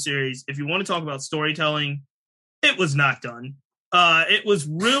Survival Series, if you want to talk about storytelling, it was not done. It was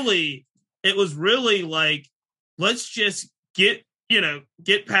really like, let's just get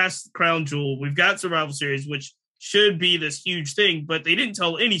past Crown Jewel. We've got Survival Series, which should be this huge thing, but they didn't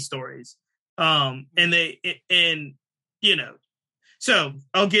tell any stories. So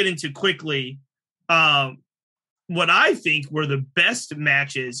I'll get into quickly what I think were the best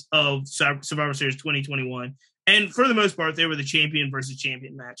matches of Survivor Series 2021. And for the most part, they were the champion versus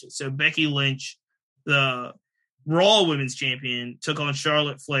champion matches. So Becky Lynch, the Raw Women's Champion, took on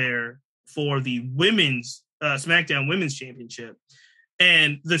Charlotte Flair for the women's SmackDown Women's Championship.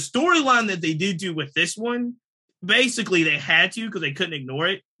 And the storyline that they did do with this one, basically they had to because they couldn't ignore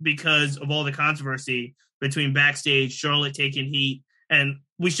it because of all the controversy between backstage, Charlotte taking heat. And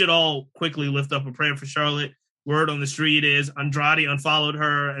we should all quickly lift up a prayer for Charlotte. Word on the street is Andrade unfollowed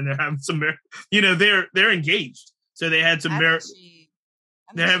her, and they're having some, they're engaged. So they had some, they're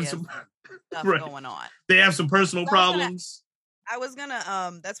having some stuff going on. They have some personal problems.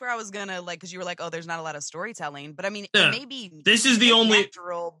 That's where I was gonna because you were like, oh, there's not a lot of storytelling, but I mean, maybe this is the only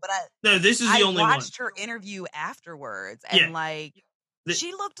natural. But I watched her interview afterwards, and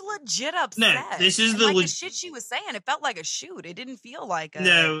she looked legit upset. No, this is the shit she was saying. It felt like a shoot. It didn't feel like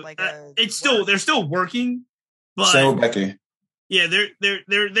it's still they're still working. But so Becky, yeah,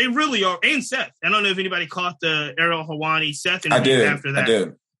 they really are. And Seth, I don't know if anybody caught the Ariel Helwani Seth interview after that. I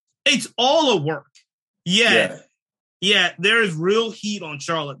did. It's all a work. Yeah, there is real heat on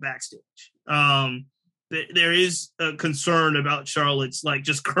Charlotte backstage. There is a concern about Charlotte's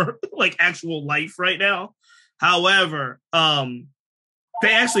actual life right now. However,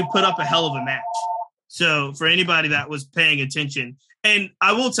 they actually put up a hell of a match. So for anybody that was paying attention, and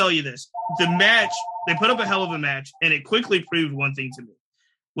I will tell you this, the match, they put up a hell of a match, and it quickly proved one thing to me,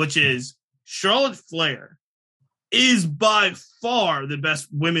 which is Charlotte Flair is by far the best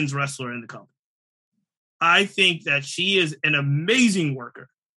women's wrestler in the company. I think that she is an amazing worker.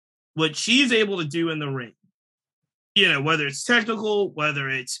 What she's able to do in the ring, whether it's technical, whether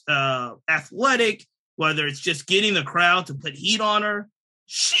it's athletic, whether it's just getting the crowd to put heat on her,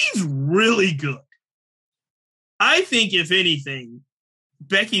 she's really good. I think, if anything,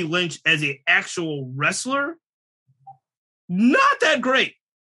 Becky Lynch as an actual wrestler, not that great.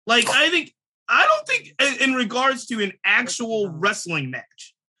 I don't think in regards to an actual wrestling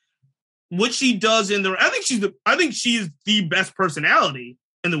match, what she does I think she's the best personality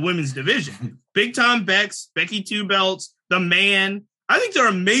in the women's division. Big time Becky 2 belts, the man. I think they're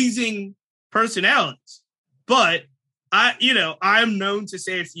amazing personalities. But I'm known to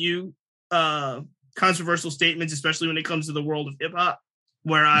say a few controversial statements, especially when it comes to the world of hip hop,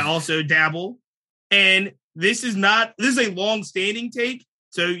 where I also dabble. And this is a long-standing take,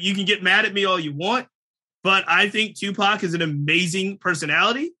 so you can get mad at me all you want. But I think Tupac is an amazing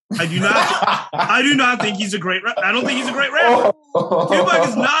personality. I do not think he's a great. I don't think he's a great rapper. Tupac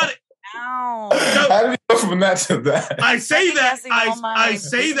is not. Ow. How did you go from that to that? I say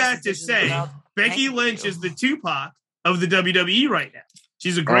that to say Becky Lynch is the Tupac of the WWE right now.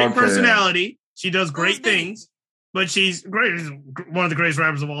 She's a great personality. She does great things, but she's great. She's one of the greatest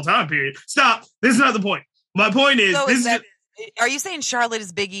rappers of all time. Period. Stop. This is not the point. My point is, are you saying Charlotte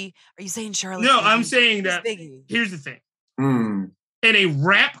is Biggie? Are you saying Charlotte? No, I'm saying that. Here's the thing. In a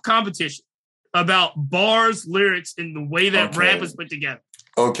rap competition about bars, lyrics, and the way that rap is put together.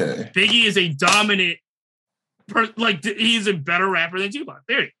 Okay. Biggie is a dominant, he's a better rapper than Tupac.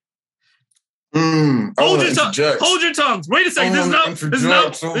 Period. Hold your tongues. Wait a second. This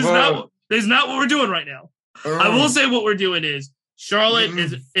is not what we're doing right now. I will say what we're doing is Charlotte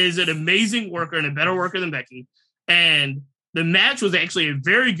is an amazing worker and a better worker than Becky. And the match was actually a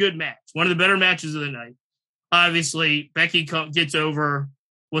very good match. One of the better matches of the night. Obviously, Becky gets over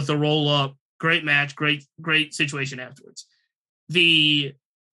with the roll up. Great match. Great situation afterwards. The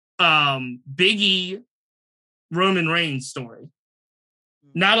Biggie Roman Reigns story.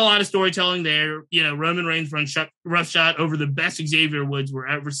 Not a lot of storytelling there. Roman Reigns runs roughshod over the best Xavier Woods we're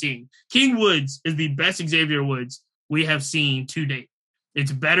ever seeing. King Woods is the best Xavier Woods we have seen to date.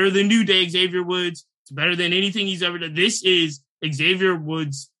 It's better than New Day Xavier Woods. It's better than anything he's ever done. This is Xavier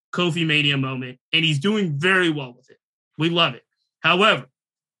Woods' Kofi Mania moment, and he's doing very well with it. We love it. However,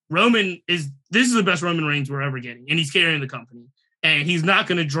 this is the best Roman Reigns we're ever getting, and he's carrying the company, and he's not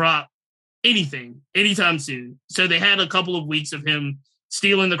going to drop anything anytime soon. So they had a couple of weeks of him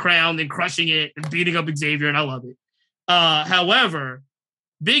stealing the crown, then crushing it and beating up Xavier, and I love it. However,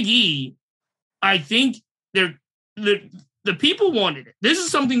 Big E, I think the people wanted it. This is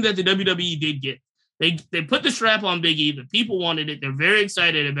something that the WWE did get. They put the strap on Big E. The people wanted it. They're very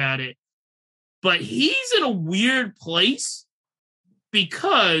excited about it. But he's in a weird place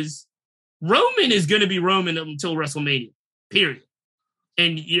because Roman is going to be Roman until WrestleMania, period.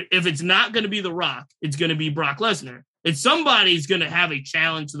 And if it's not going to be The Rock, it's going to be Brock Lesnar. And somebody's going to have a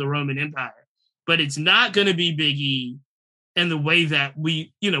challenge to the Roman Empire. But it's not going to be Big E in the way that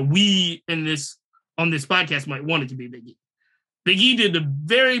we on this podcast might want it to be Big E. Big E did the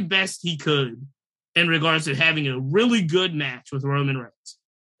very best he could in regards to having a really good match with Roman Reigns.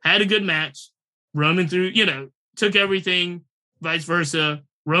 Had a good match. Roman took everything, vice versa.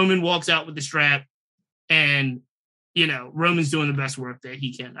 Roman walks out with the strap, and Roman's doing the best work that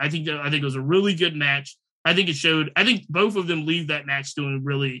he can. I think it was a really good match. I think both of them leave that match feeling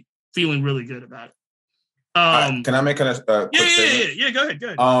really good about it. Can I make a quick statement? Yeah. Go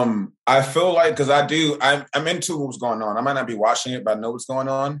ahead. I feel like, because I'm into what's going on. I might not be watching it, but I know what's going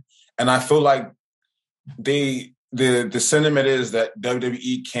on, and I feel like the sentiment is that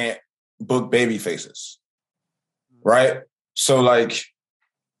WWE can't book baby faces, right? So like,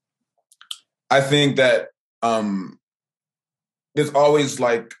 I think that there's always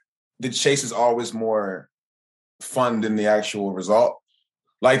like the chase is always more fun than the actual result.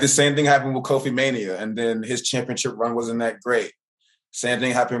 Like the same thing happened with Kofi Mania, and then his championship run wasn't that great. Same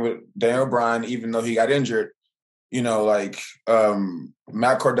thing happened with Daniel Bryan, even though he got injured.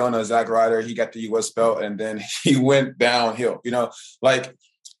 Matt Cardona, Zack Ryder, he got the US belt, and then he went downhill.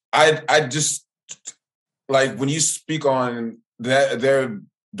 I just like when you speak on that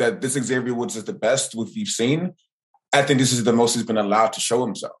this Xavier Woods is the best we've seen. I think this is the most he's been allowed to show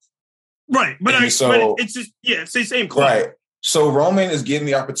himself. Right, but it's just it's the same coin. Right. So Roman is getting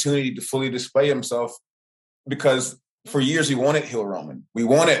the opportunity to fully display himself because for years we wanted heel Roman. We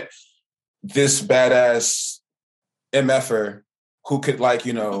wanted this badass MFer who could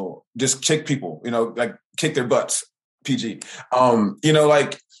just kick people, kick their butts, PG.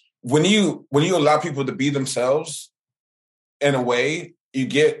 When you allow people to be themselves in a way, you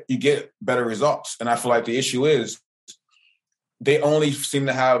get better results. And I feel like the issue is they only seem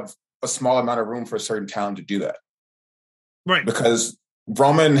to have a small amount of room for a certain talent to do that. Right. Because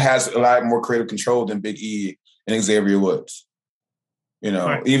Roman has a lot more creative control than Big E and Xavier Woods.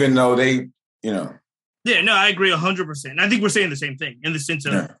 Right. Even though they, Yeah, no, I agree 100%. I think we're saying the same thing in the sense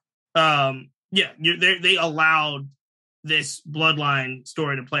of, they allowed this bloodline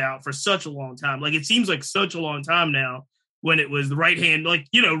story to play out for such a long time. Like, it seems like such a long time now when it was the right hand,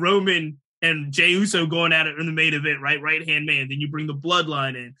 Roman and Jey Uso going at it in the main event, right? Right hand man. Then you bring the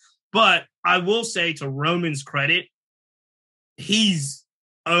bloodline in. But I will say, to Roman's credit, he's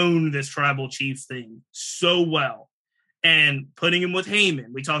owned this tribal chief thing so well. And putting him with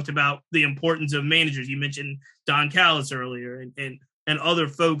Heyman, we talked about the importance of managers. You mentioned Don Callis earlier, and other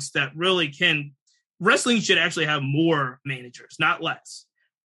folks that really can. Wrestling should actually have more managers, not less.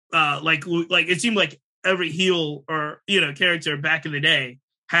 Like it seemed like every heel or character back in the day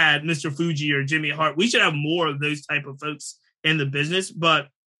had Mr. Fuji or Jimmy Hart. We should have more of those type of folks in the business. But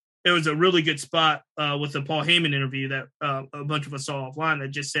it was a really good spot with the Paul Heyman interview that a bunch of us saw offline that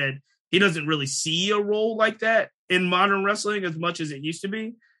just said he doesn't really see a role like that in modern wrestling as much as it used to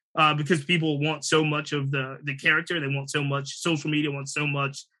be, because people want so much of the character. They want so much. Social media wants so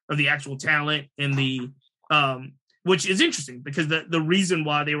much of the actual talent and the which is interesting because the reason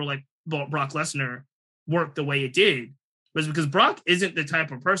why they were like Brock Lesnar worked the way it did was because Brock isn't the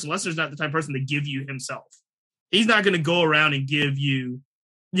type of person. Lesnar's not the type of person to give you himself. He's not going to go around and give you,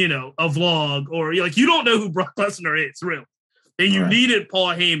 a vlog or you don't know who Brock Lesnar is, really. And you needed Paul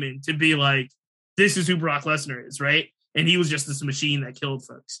Heyman to be like, this is who Brock Lesnar is, right? And he was just this machine that killed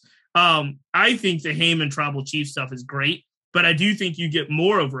folks. I think the Heyman Tribal Chief stuff is great, but I do think you get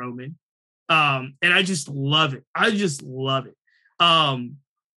more of Roman. And I just love it. The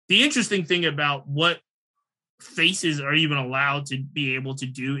interesting thing about what faces are even allowed to be able to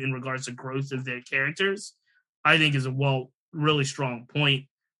do in regards to growth of their characters, I think is a really strong point.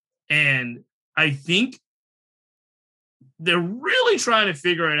 And I think they're really trying to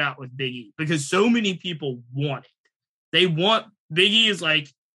figure it out with Big E because so many people want it. They want Big E is like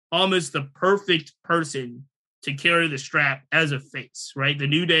almost the perfect person to carry the strap as a face, right? The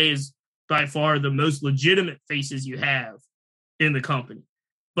New Day is by far the most legitimate faces you have in the company.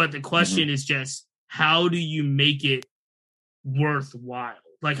 But the question is just, how do you make it worthwhile?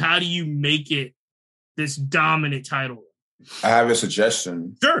 Like, how do you make it this dominant title? I have a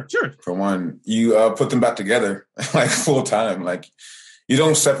suggestion. Sure. For one, you put them back together like full time. Like, you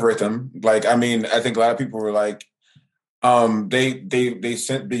don't separate them. Like, I mean, I think a lot of people were like, they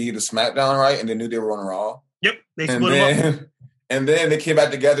sent Big E to SmackDown, right? And they knew they were on Raw. Yep, they split them up. And then they came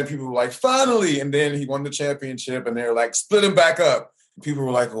back together. People were like, finally. And then he won the championship, and they were like, split him back up. People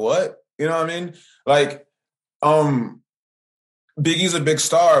were like, what? You know what I mean? Like, Big E's a big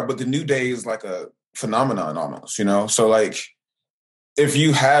star, but the New Day is like a phenomenon almost, you know? So like, if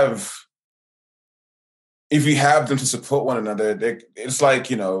you have them to support one another, it's like,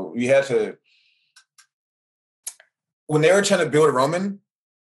 you know, you had to, when they were trying to build Roman,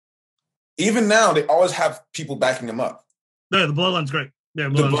 even now they always have people backing them up. No, the Bloodline's great. Yeah,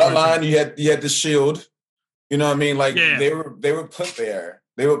 the Bloodline, you had the Shield, you know what I mean? Like they were put there.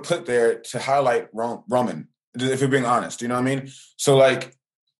 They were put there to highlight Roman, if you're being honest, you know what I mean? So like,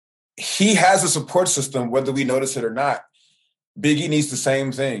 he has a support system, whether we notice it or not. Big E needs the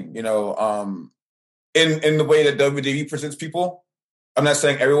same thing, you know, in the way that WWE presents people. I'm not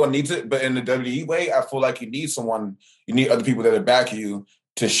saying everyone needs it, but in the WWE way, I feel like you need other people that are back you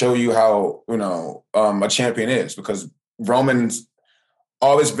to show you how, you know, a champion is, because Roman's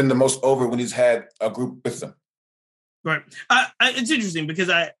always been the most over when he's had a group with him. Right. It's interesting because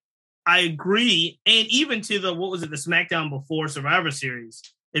I agree. And even to the SmackDown before Survivor Series,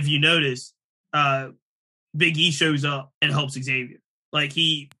 if you notice, Big E shows up and helps Xavier. Like,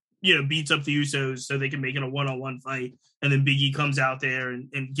 he, you know, beats up the Usos so they can make it a one-on-one fight. And then Big E comes out there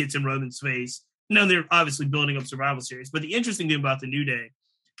and gets in Roman's face. Now, they're obviously building up Survival Series. But the interesting thing about the New Day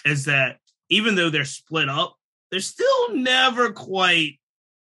is that even though they're split up, they're still never quite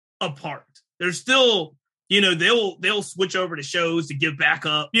apart. They're still, you know, they'll switch over to shows to give back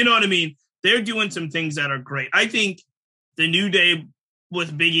up. You know what I mean? They're doing some things that are great. I think the New Day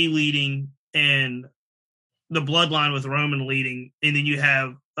with Big E leading and the Bloodline with Roman leading, and then you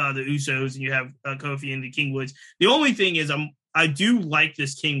have the Usos and you have Kofi and the King Woods. The only thing is I do like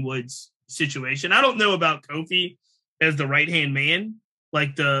this King Woods situation. I don't know about Kofi as the right-hand man,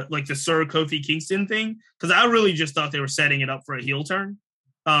 like the Sir Kofi Kingston thing, because I really just thought they were setting it up for a heel turn.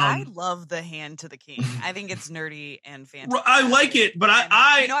 I love the hand to the king. I think it's nerdy and fantastic. I like it, but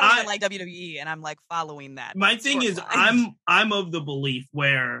I don't even like WWE, and I'm like following that. My thing is, I'm of the belief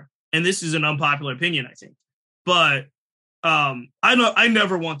where, and this is an unpopular opinion, I think, but I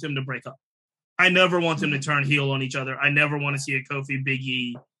never want them to break up. I never want them to turn heel on each other. I never want to see a Kofi Big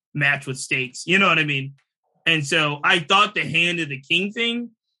E match with stakes. You know what I mean? And so I thought the hand of the king thing,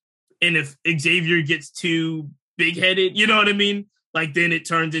 and if Xavier gets too big-headed, you know what I mean? Like, then it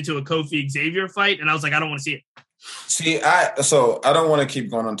turns into a Kofi Xavier fight, and I was like, I don't want to see it. See, I don't want to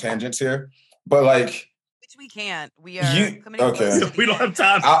keep going on tangents here, but like, which we can't. We are coming okay. We don't have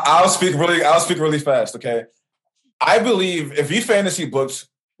time. I'll speak really fast. Okay, I believe if you fantasy booked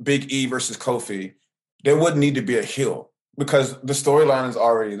Big E versus Kofi, there wouldn't need to be a heel because the storyline is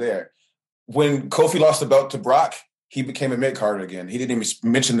already there. When Kofi lost the belt to Brock, he became a mid-carder again. He didn't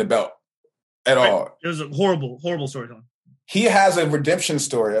even mention the belt at all. It was a horrible storyline. He has a redemption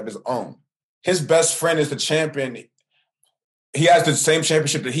story of his own. His best friend is the champion. He has the same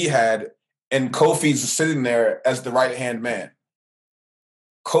championship that he had, and Kofi's sitting there as the right-hand man.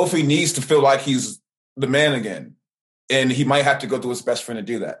 Kofi needs to feel like he's the man again, and he might have to go through his best friend to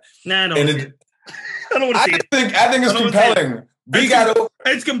do that. Nah, I don't want to see it. I think it's compelling.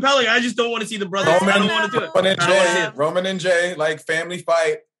 It's compelling. I just don't want to see the brothers. I don't want to do it. Roman and Jay, like family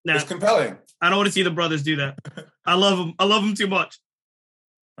fight. Nah, it's compelling. I don't want to see the brothers do that. I love them. I love them too much.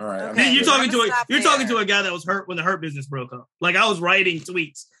 All right. Okay, you're talking to a guy that was hurt when the Hurt Business broke up. Like, I was writing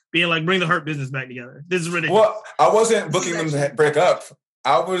tweets being like, bring the Hurt Business back together. This is ridiculous. Well, I wasn't booking them to break up.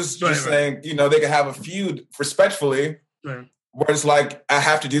 I was just saying, you know, they could have a feud respectfully, where it's like, I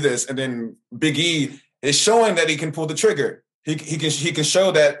have to do this. And then Big E is showing that he can pull the trigger. He can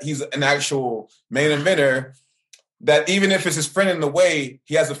show that he's an actual main eventer. That even if it's his friend in the way,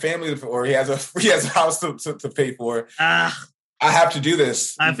 he has a family or he has a house to pay for. I have to do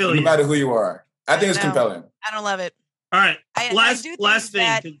this. I feel no matter who you are. I think it's compelling. I don't love it. All right, last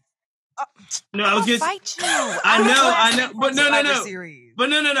thing. No, I was going to fight you. I know, but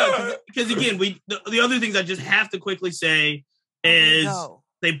no, because again, the other things I just have to quickly say is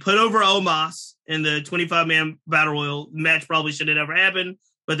they put over Omos in the 25-man battle royal. Match probably should have never happened,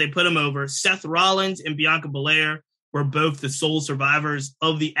 but they put him over. Seth Rollins and Bianca Belair were both the sole survivors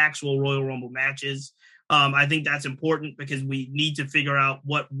of the actual Royal Rumble matches. I think that's important because we need to figure out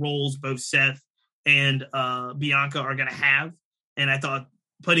what roles both Seth and Bianca are going to have. And I thought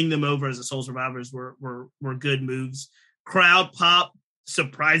putting them over as the sole survivors were good moves. Crowd pop,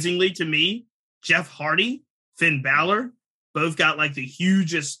 surprisingly to me, Jeff Hardy, Finn Balor, both got like the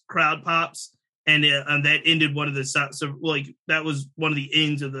hugest crowd pops, and that ended one of the that was one of the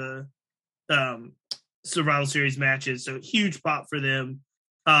ends of the Survival Series matches. So huge pop for them.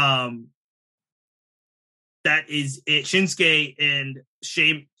 That is it. Shinsuke and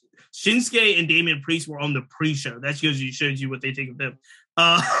Damian Priest were on the pre-show. That shows you what they think of them.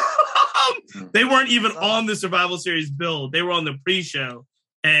 They weren't even on the Survival Series build. They were on the pre-show.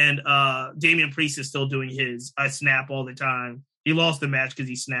 And Damian Priest is still doing his I snap all the time. He lost the match because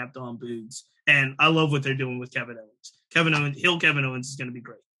he snapped on Boogs. And I love what they're doing with Kevin Owens. Kevin Owens is going to be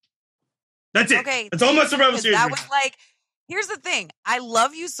great. That's it. Okay. That's all my Survival Series. That was like, here's the thing. I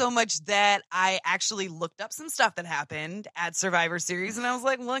love you so much that I actually looked up some stuff that happened at Survivor Series. And I was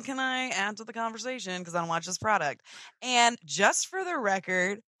like, what can I add to the conversation? Because I don't watch this product. And just for the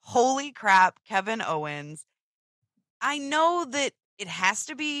record, holy crap, Kevin Owens. I know that it has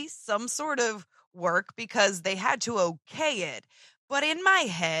to be some sort of work because they had to okay it. But in my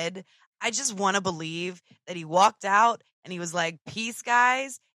head, I just want to believe that he walked out and he was like, peace,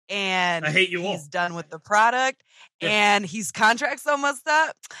 guys. And I hate you he's all. done with the product. Yeah. And his contract's almost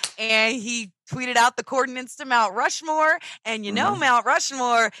up. And he tweeted out the coordinates to Mount Rushmore. And you know Mount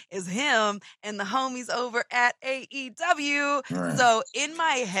Rushmore is him and the homies over at AEW. Right. So in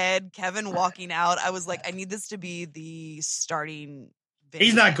my head, Kevin walking out, I was like, I need this to be the starting.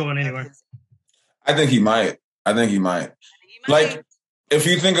 He's not going anywhere. I think he might. Like, if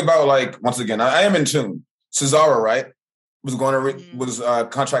you think about, like, once again, I am in tune. Cesaro, right? Was going to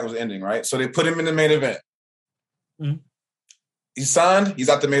contract was ending, right? So they put him in the main event. Mm-hmm. He signed. He's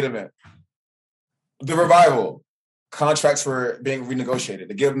at the main event. The Revival contracts were being renegotiated.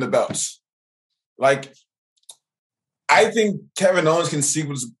 They give him the belts. Like, I think Kevin Owens can see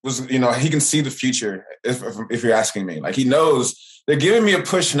he can see the future. If you're asking me, like, he knows they're giving me a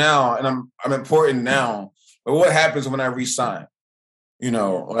push now, and I'm important now. But what happens when I re-sign?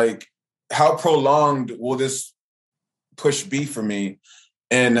 Like, how prolonged will this push be for me,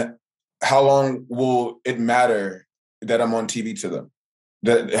 and how long will it matter that I'm on TV to them?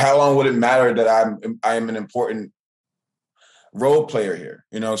 How long would it matter that I am an important role player here?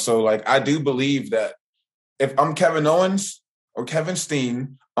 So, like, I do believe that if I'm Kevin Owens or Kevin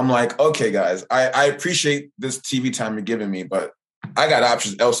Steen, I'm like, okay, guys, I appreciate this TV time you're giving me, but I got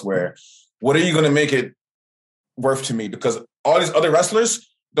options elsewhere. What are you going to make it worth to me? Because all these other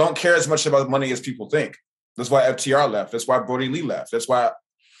wrestlers don't care as much about money as people think. That's why FTR left. That's why Brody Lee left. That's why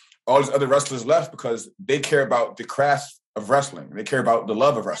all these other wrestlers left, because they care about the craft of wrestling. They care about the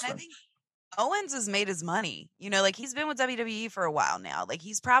love of wrestling. And I think Owens has made his money. Like, he's been with WWE for a while now. Like,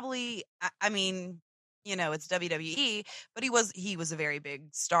 he's probably, I mean, it's WWE, but he was a very big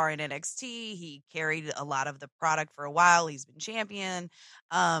star in NXT. He carried a lot of the product for a while. He's been champion.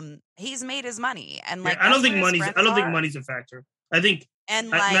 He's made his money. And like, I don't think money's a factor. I think,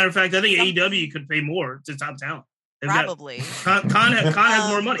 matter of fact, I think AEW could pay more to top talent. Probably. Khan has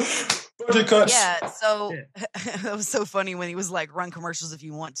more money. Budget cuts. Yeah, so that was so funny when he was like, run commercials if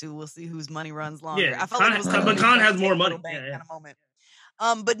you want to. We'll see whose money runs longer. Yeah, I felt like it was but Khan has more money. Kind of moment.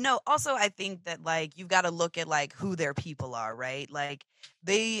 But no, also I think that, like, you've got to look at, like, who their people are, right? Like,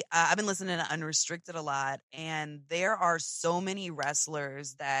 I've been listening to Unrestricted a lot, and there are so many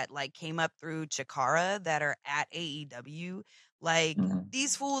wrestlers that, like, came up through Chikara that are at AEW. Like,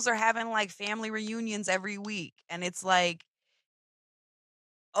 these fools are having, like, family reunions every week. And it's like,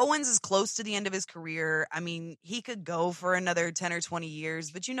 Owens is close to the end of his career. I mean, he could go for another 10 or 20 years,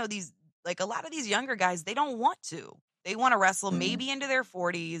 but these, like, a lot of these younger guys, they don't want to. They want to wrestle maybe into their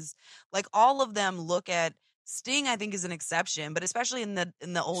 40s. Like, all of them look at Sting, I think, is an exception, but especially in the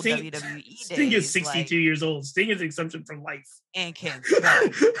old WWE days. Sting is 62 years old. Sting is an exception for life. And can't go.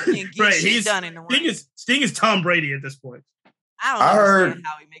 Right, he's done in the ring. Sting is Tom Brady at this point. I heard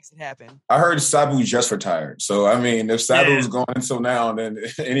how he makes it happen. I heard Sabu just retired. So, I mean, if Sabu's going until now, then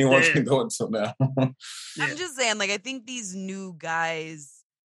anyone can go until now. I'm just saying, like, I think these new guys,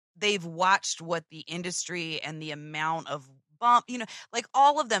 they've watched what the industry and the amount of bump, like,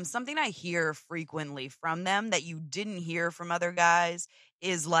 all of them. Something I hear frequently from them that you didn't hear from other guys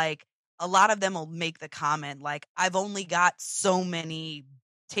is, like, a lot of them will make the comment, like, I've only got so many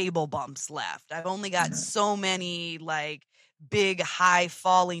table bumps left. I've only got so many, like, big high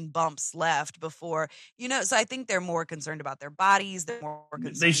falling bumps left before, so I think they're more concerned about their bodies. They're more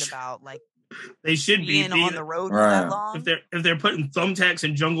concerned about like they should being be on the road for that long. If they're putting thumbtacks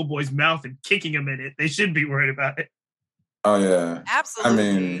in Jungle Boy's mouth and kicking him in it, they should be worried about it. Oh yeah, absolutely. I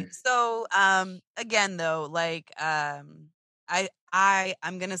mean, so again though, like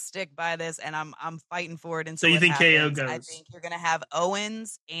I'm gonna stick by this, and I'm fighting for it. And so you think happens. KO goes? I think you're gonna have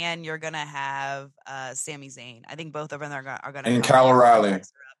Owens and you're gonna have Sami Zayn. I think both of them are gonna and Kyle O'Reilly.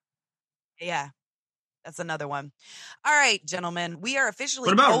 Yeah, that's another one. All right, gentlemen, we are officially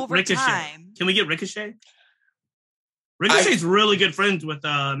what about over Ricochet? time. Can we get Ricochet? Ricochet's really good friends with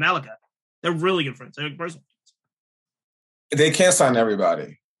Malachi. They're really good friends. They're personal. They can't sign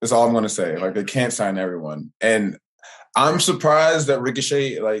everybody. That's all I'm going to say. Like, they can't sign everyone. And I'm surprised that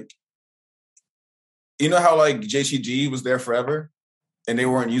Ricochet, like, you know how, like, JCG was there forever and they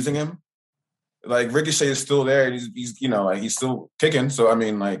weren't using him? Like, Ricochet is still there. And he's you know, like, he's still kicking. So, I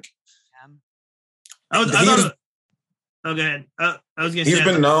mean, like. I thought go ahead. I was going to say.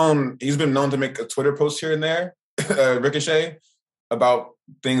 He's been known to make a Twitter post here and there, Ricochet, about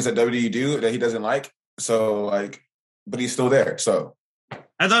things that WWE do that he doesn't like. So, like, but he's still there. So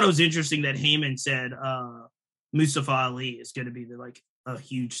I thought it was interesting that Heyman said Mustafa Ali is going to be a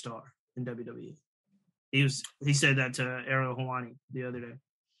huge star in WWE. He said that to Ariel Helwani the other day.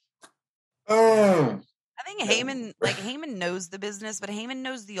 I think Heyman knows the business, but Heyman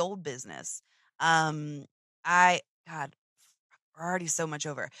knows the old business. We're already so much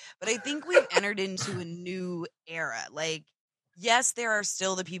over, but I think we've entered into a new era. Like, yes, there are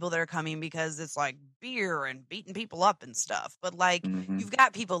still the people that are coming because it's like beer and beating people up and stuff. But like, you've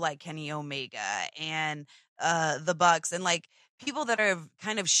got people like Kenny Omega and the Bucks and like people that have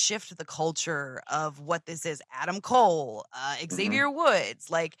kind of shifted the culture of what this is. Adam Cole, Xavier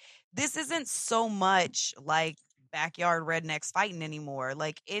Woods. Like, this isn't so much like backyard rednecks fighting anymore.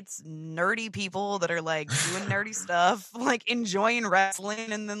 Like, it's nerdy people that are like doing nerdy stuff, like enjoying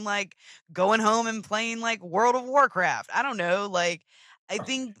wrestling and then like going home and playing like World of Warcraft. I don't know. Like, I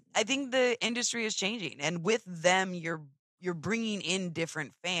think the industry is changing, and with them, you're bringing in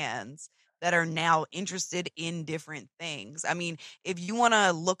different fans that are now interested in different things. I mean, if you want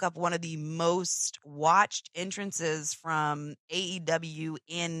to look up one of the most watched entrances from AEW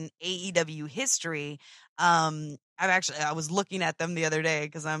in AEW history, I was looking at them the other day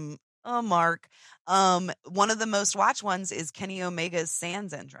because I'm a mark. One of the most watched ones is Kenny Omega's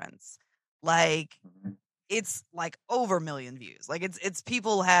Sands entrance. Like, it's like over 1 million views. Like, it's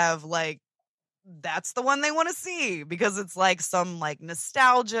people have like, that's the one they want to see because it's like some like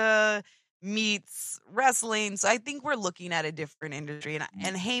nostalgia meets wrestling. So I think we're looking at a different industry.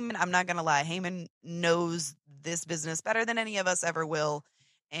 And Heyman, I'm not going to lie, Heyman knows this business better than any of us ever will.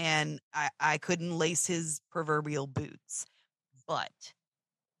 And I couldn't lace his proverbial boots. But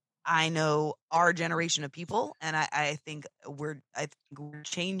I know our generation of people, and I think we're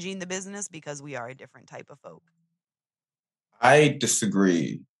changing the business because we are a different type of folk. I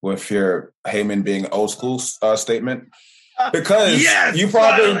disagree with your Heyman being old school statement. Because you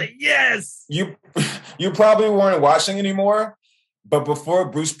probably you probably weren't watching anymore, but before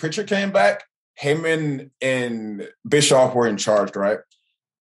Bruce Pritchard came back, Heyman and Bischoff were in charge, right?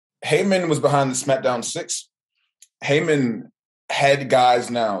 Heyman was behind the SmackDown 6. Heyman had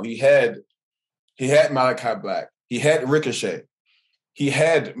guys now. He had Malachi Black. He had Ricochet. He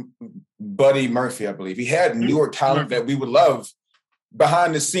had Buddy Murphy, I believe. He had newer talent that we would love.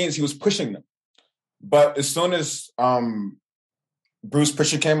 Behind the scenes, he was pushing them. But as soon as Bruce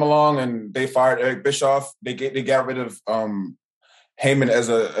Pritchard came along and they fired Eric Bischoff, they got rid of Heyman as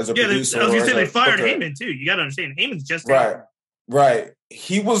a producer. I was going to say they fired Heyman too. You got to understand, Heyman's just right.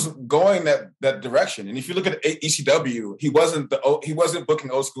 He was going that direction, and if you look at ECW, he wasn't booking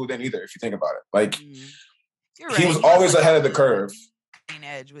old school then either. If you think about it, like he was always ahead of the curve.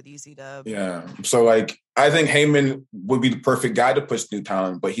 Edge with ECW. Yeah, so like I think Heyman would be the perfect guy to push new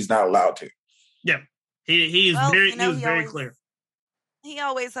talent, but he's not allowed to. Yeah. He was very clear. He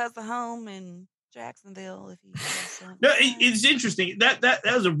always has a home in Jacksonville. If he has no, it's interesting. That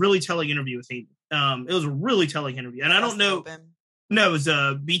was a really telling interview with him. It was a really telling interview, and I don't know. No, it was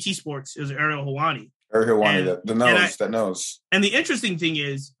BT Sports. It was Ariel Helwani. Ariel Helwani, that knows. And the interesting thing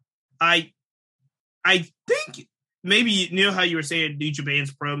is, I think maybe you know how you were saying New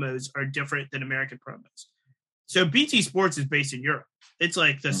Japan's promos are different than American promos. So BT Sports is based in Europe. It's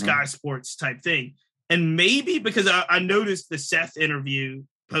like the Sky Sports type thing. And maybe because I noticed the Seth interview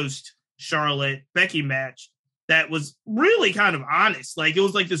post Charlotte Becky match that was really kind of honest. Like it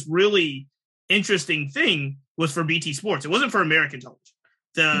was like this really interesting thing was for BT Sports. It wasn't for American television.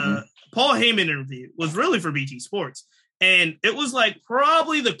 The Paul Heyman interview was really for BT Sports. And it was like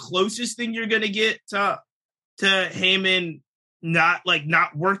probably the closest thing you're gonna get to Heyman not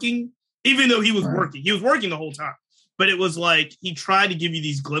working, even though he was working. He was working the whole time. But it was like he tried to give you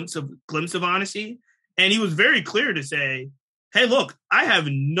these glimpse of honesty. And he was very clear to say, hey, look, I have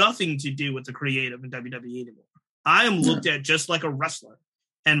nothing to do with the creative in WWE anymore. I am looked at just like a wrestler.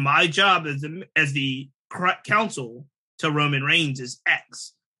 And my job as the counsel to Roman Reigns is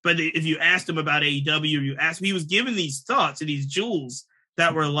X. But if you asked him about AEW, or you asked him, he was given these thoughts and these jewels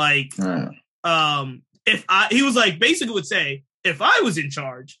that were like, he was like, basically would say, if I was in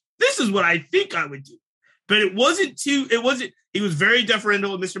charge, this is what I think I would do. But it wasn't, he was very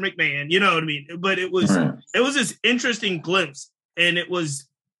deferential with Mr. McMahon, you know what I mean? But it was this interesting glimpse. And it was,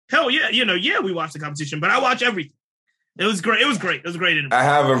 hell yeah, we watched the competition, but I watch everything. It was great. It was great. It was a great interview. I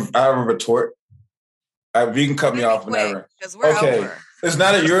have a retort. You can cut me off whenever. Okay. Over. It's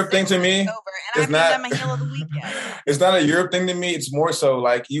not a Europe thing to me. It's not my heel of the weekend. It's not a Europe thing to me. It's more so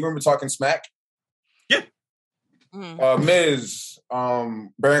like, you remember talking smack? Yeah. Miz,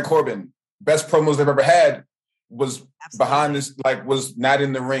 Baron Corbin, best promos they've ever had was behind this, like, was not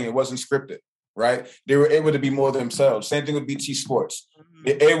in the ring. It wasn't scripted, right? They were able to be more themselves. Same thing with BT Sports.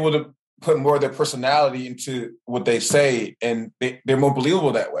 They're able to put more of their personality into what they say, and they're more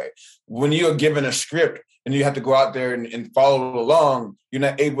believable that way. When you're given a script and you have to go out there and follow along, you're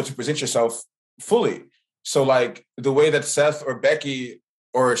not able to present yourself fully. So, like, the way that Seth or Becky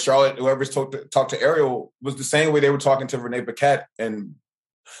or Charlotte, whoever's talked to Ariel, was the same way they were talking to Renee Paquette and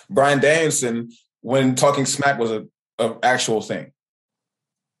Bryan Danielson when talking smack was an actual thing.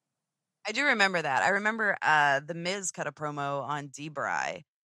 I do remember that. I remember The Miz cut a promo on D-Bry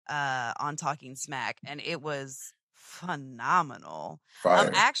on Talking Smack, and it was phenomenal. I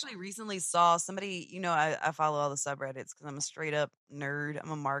actually recently saw somebody, I follow all the subreddits because I'm a straight up nerd.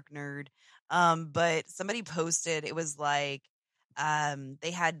 I'm a Mark nerd. But somebody posted, it was like,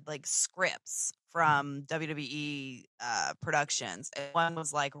 they had like scripts from WWE productions. And one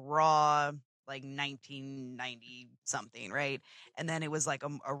was like Raw, like 1990 something, right? And then it was like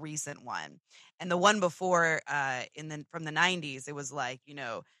a recent one. And the one before from the 90s, it was like,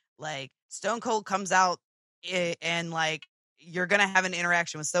 like Stone Cold comes out and like you're gonna have an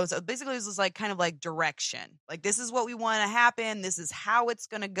interaction with so basically it was just like kind of like direction, like this is what we want to happen, this is how it's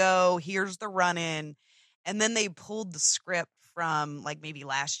gonna go, here's the run-in. And then they pulled the script from like maybe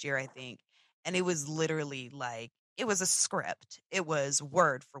last year, I think, and it was literally like it was a script. It was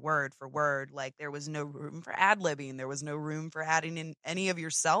word for word for word. Like there was no room for ad-libbing, there was no room for adding in any of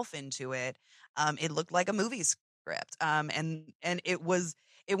yourself into it. It looked like a movie script. And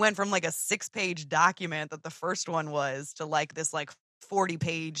it went from like a 6-page document that the first one was to like this like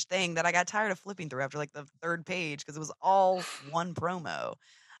 40-page thing that I got tired of flipping through after like the third page because it was all one promo.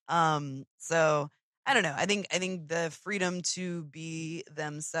 So I don't know. I think the freedom to be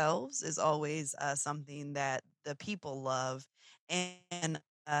themselves is always something that the people love. And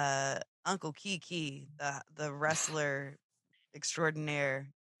Uncle Kiki, the wrestler extraordinaire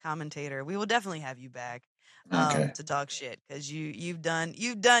commentator, we will definitely have you back to talk shit because you've done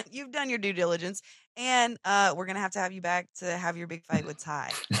your due diligence, and we're gonna have to have you back to have your big fight with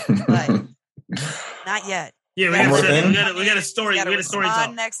Ty, but not yet. Yeah, we got a story. We got a story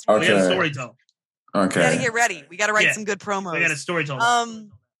talk next week. We got a story talk. Okay. We gotta get ready. We gotta write some good promos. We got a story talk.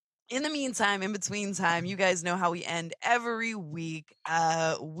 In the meantime, in between time, you guys know how we end every week.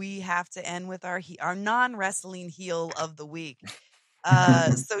 We have to end with our non-wrestling heel of the week.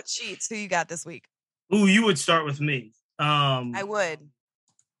 So Cheats, who you got this week? Ooh, you would start with me. I would.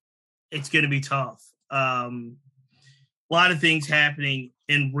 It's gonna be tough. A lot of things happening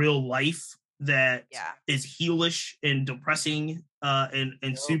in real life that is heelish and depressing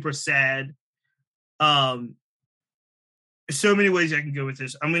and super sad. So many ways I can go with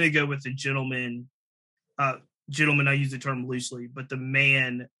this. I'm going to go with the gentleman. Gentleman, I use the term loosely, but the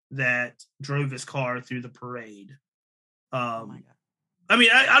man that drove his car through the parade. Oh my God. I mean,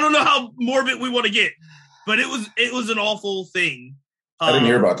 I don't know how morbid we want to get, but it was an awful thing. I didn't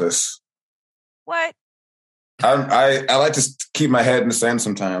hear about this. What? I like to keep my head in the sand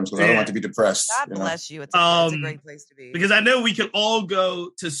sometimes because I don't like to be depressed. God bless you. It's a great place to be. Because I know we can all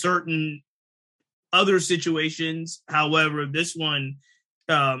go to certain other situations. However, this one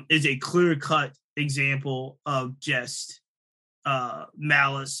is a clear-cut example of just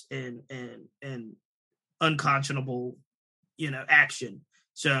malice and unconscionable, action.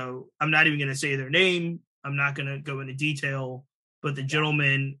 So I'm not even going to say their name. I'm not going to go into detail. But the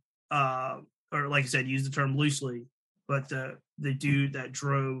gentleman, or like I said, use the term loosely, but the dude that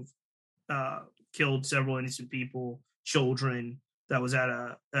drove, killed several innocent people, children, that was at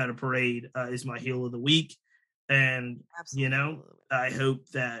a parade is my heel of the week. And, Absolutely. I hope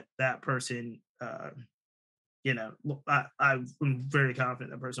that person, I'm very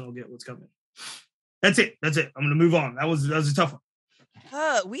confident that person will get what's coming. That's it. I'm going to move on. That was a tough one.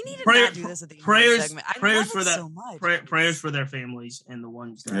 We need to not do this at the end of the segment. I love for it that, so much. prayers for their families and the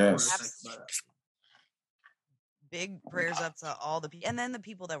ones that were affected by that. Big prayers up to all the people, and then the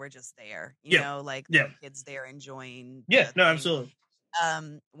people that were just there. Like Yeah. the kids there enjoying. Yeah. the No, thing. absolutely.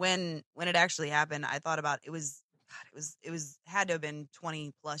 When it actually happened, I thought about it was had to have been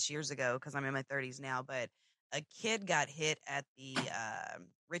 20 plus years ago because I'm in my 30s now. But a kid got hit at the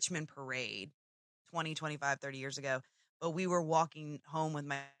Richmond parade 20, 25, 30 years ago. But we were walking home with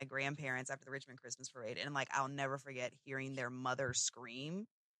my grandparents after the Richmond Christmas parade, and like I'll never forget hearing their mother scream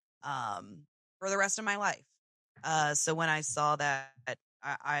for the rest of my life. So when I saw that,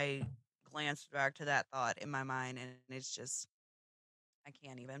 I glanced back to that thought in my mind, and it's just, I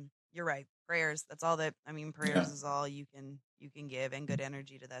can't even. You're right. Prayers. That's all that. I mean, prayers is all you can give, and good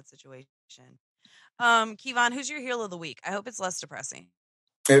energy to that situation. Kevon, who's your heel of the week? I hope it's less depressing.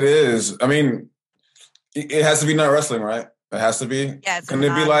 It is. I mean, it has to be not wrestling, right? It has to be. Yeah, it's Can a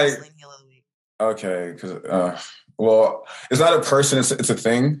it be like non-wrestling heel of the week. Okay, because well, it's not a person; it's a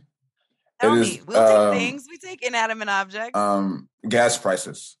thing. Tell me, we'll take things. We take inanimate objects. Gas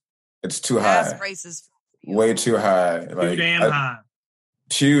prices. It's too high. Gas prices. Way too high. Too damn high.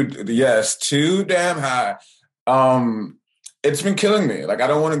 Too damn high. It's been killing me. Like I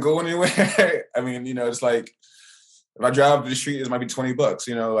don't want to go anywhere. I mean, it's like if I drive up the street, it might be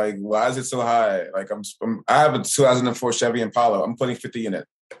 $20. Like why is it so high? Like I have a 2004 Chevy Impala. I'm putting 50 in it,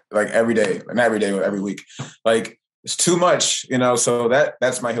 like every day, and every day, every week. Like it's too much, So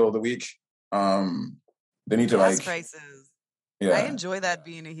that's my heel of the week. They need to gas prices. Yeah, I enjoy that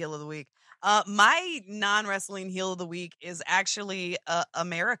being a heel of the week. My non-wrestling heel of the week is actually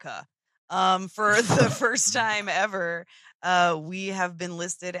America. For the first time ever, we have been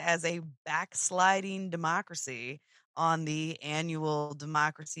listed as a backsliding democracy on the annual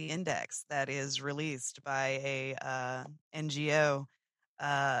democracy index that is released by a NGO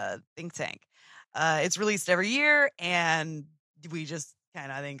think tank. It's released every year, and we just kind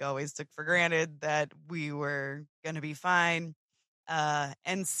of, I think, always took for granted that we were going to be fine.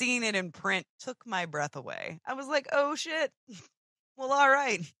 And seeing it in print took my breath away. I was like, oh shit. Well, all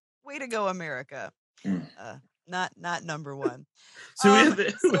right. Way to go, America. Not number one. So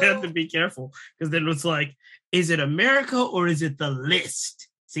we have to be careful because then it's like, is it America or is it the list?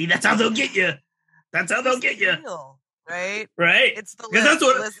 See, that's how they'll get you. That's how they'll get you. Right? Right. It's the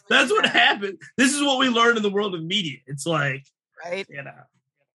list. That's what happened. This is what we learned in the world of media. It's like, right.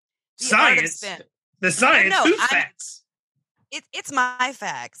 Science. The science. Who's facts? It's my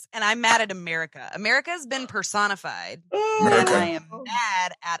facts, and I'm mad at America. America has been personified, America. and I am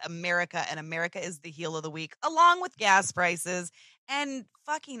mad at America, and America is the heel of the week, along with gas prices and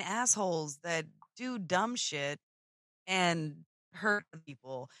fucking assholes that do dumb shit and hurt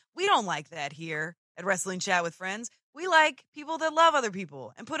people. We don't like that here at Wrestling Chat with Friends. We like people that love other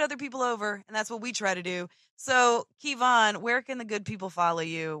people and put other people over, and that's what we try to do. So, Kevon, where can the good people follow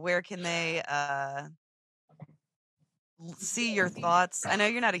you? Where can they see your thoughts? I know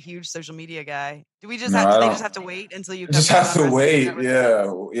you're not a huge social media guy. Do we just they just have to wait until you just have to wait?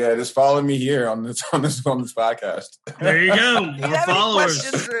 Yeah. Just follow me here on this podcast. There you go. More followers.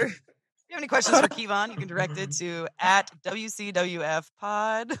 If you have any questions for Kevon, you can direct it to at WCWF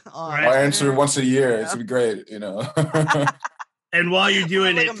Pod. I'll answer once a year. It's gonna be great, And while you're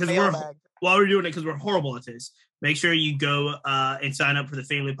doing it, because we're horrible at this, make sure you go and sign up for the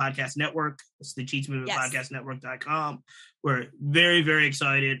Family Podcast Network. It's the Cheats Movement Podcast Network.com. We're very, very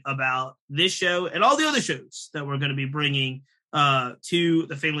excited about this show and all the other shows that we're going to be bringing to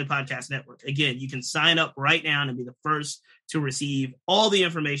the Family Podcast Network. Again, you can sign up right now and be the first to receive all the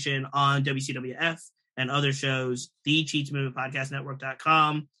information on WCWF and other shows. The Cheats Movement Podcast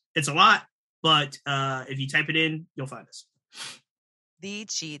Network.com. It's a lot, but if you type it in, you'll find us. The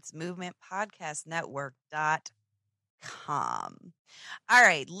Cheats Movement Podcast Network.com. All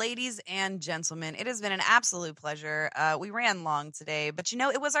right, ladies and gentlemen, it has been an absolute pleasure. We ran long today, but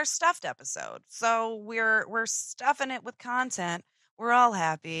it was our stuffed episode, so we're stuffing it with content. We're all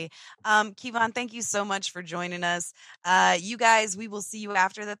happy. Kevon, thank you so much for joining us. You guys, we will see you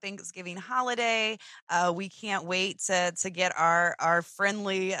after the Thanksgiving holiday. We can't wait to get our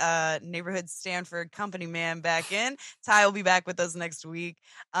friendly neighborhood Stanford company man back in. Ty will be back with us next week.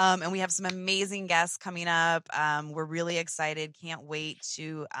 And we have some amazing guests coming up. We're really excited. Can't wait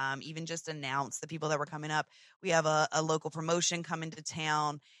to even just announce the people that were coming up. We have a local promotion coming to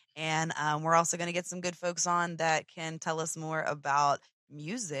town. And we're also going to get some good folks on that can tell us more about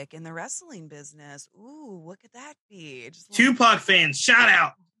music in the wrestling business. Ooh, what could that be? Tupac fans, shout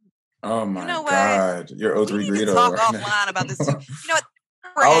out. Oh my know what? God. You're We O3 need to Greedo talk right now. offline about this too. You know what?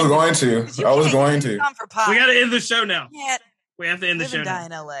 I was going to. I was You going can't to. come for Pac. We got to end the show now. Yeah. We have to end the Live show and die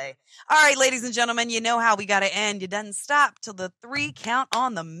now. in LA. All right, ladies and gentlemen, you know how we got to end. You doesn't stop till the 3 count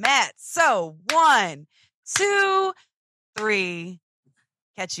on the mat. So 1, 2, 3.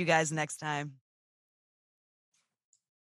 Catch you guys next time.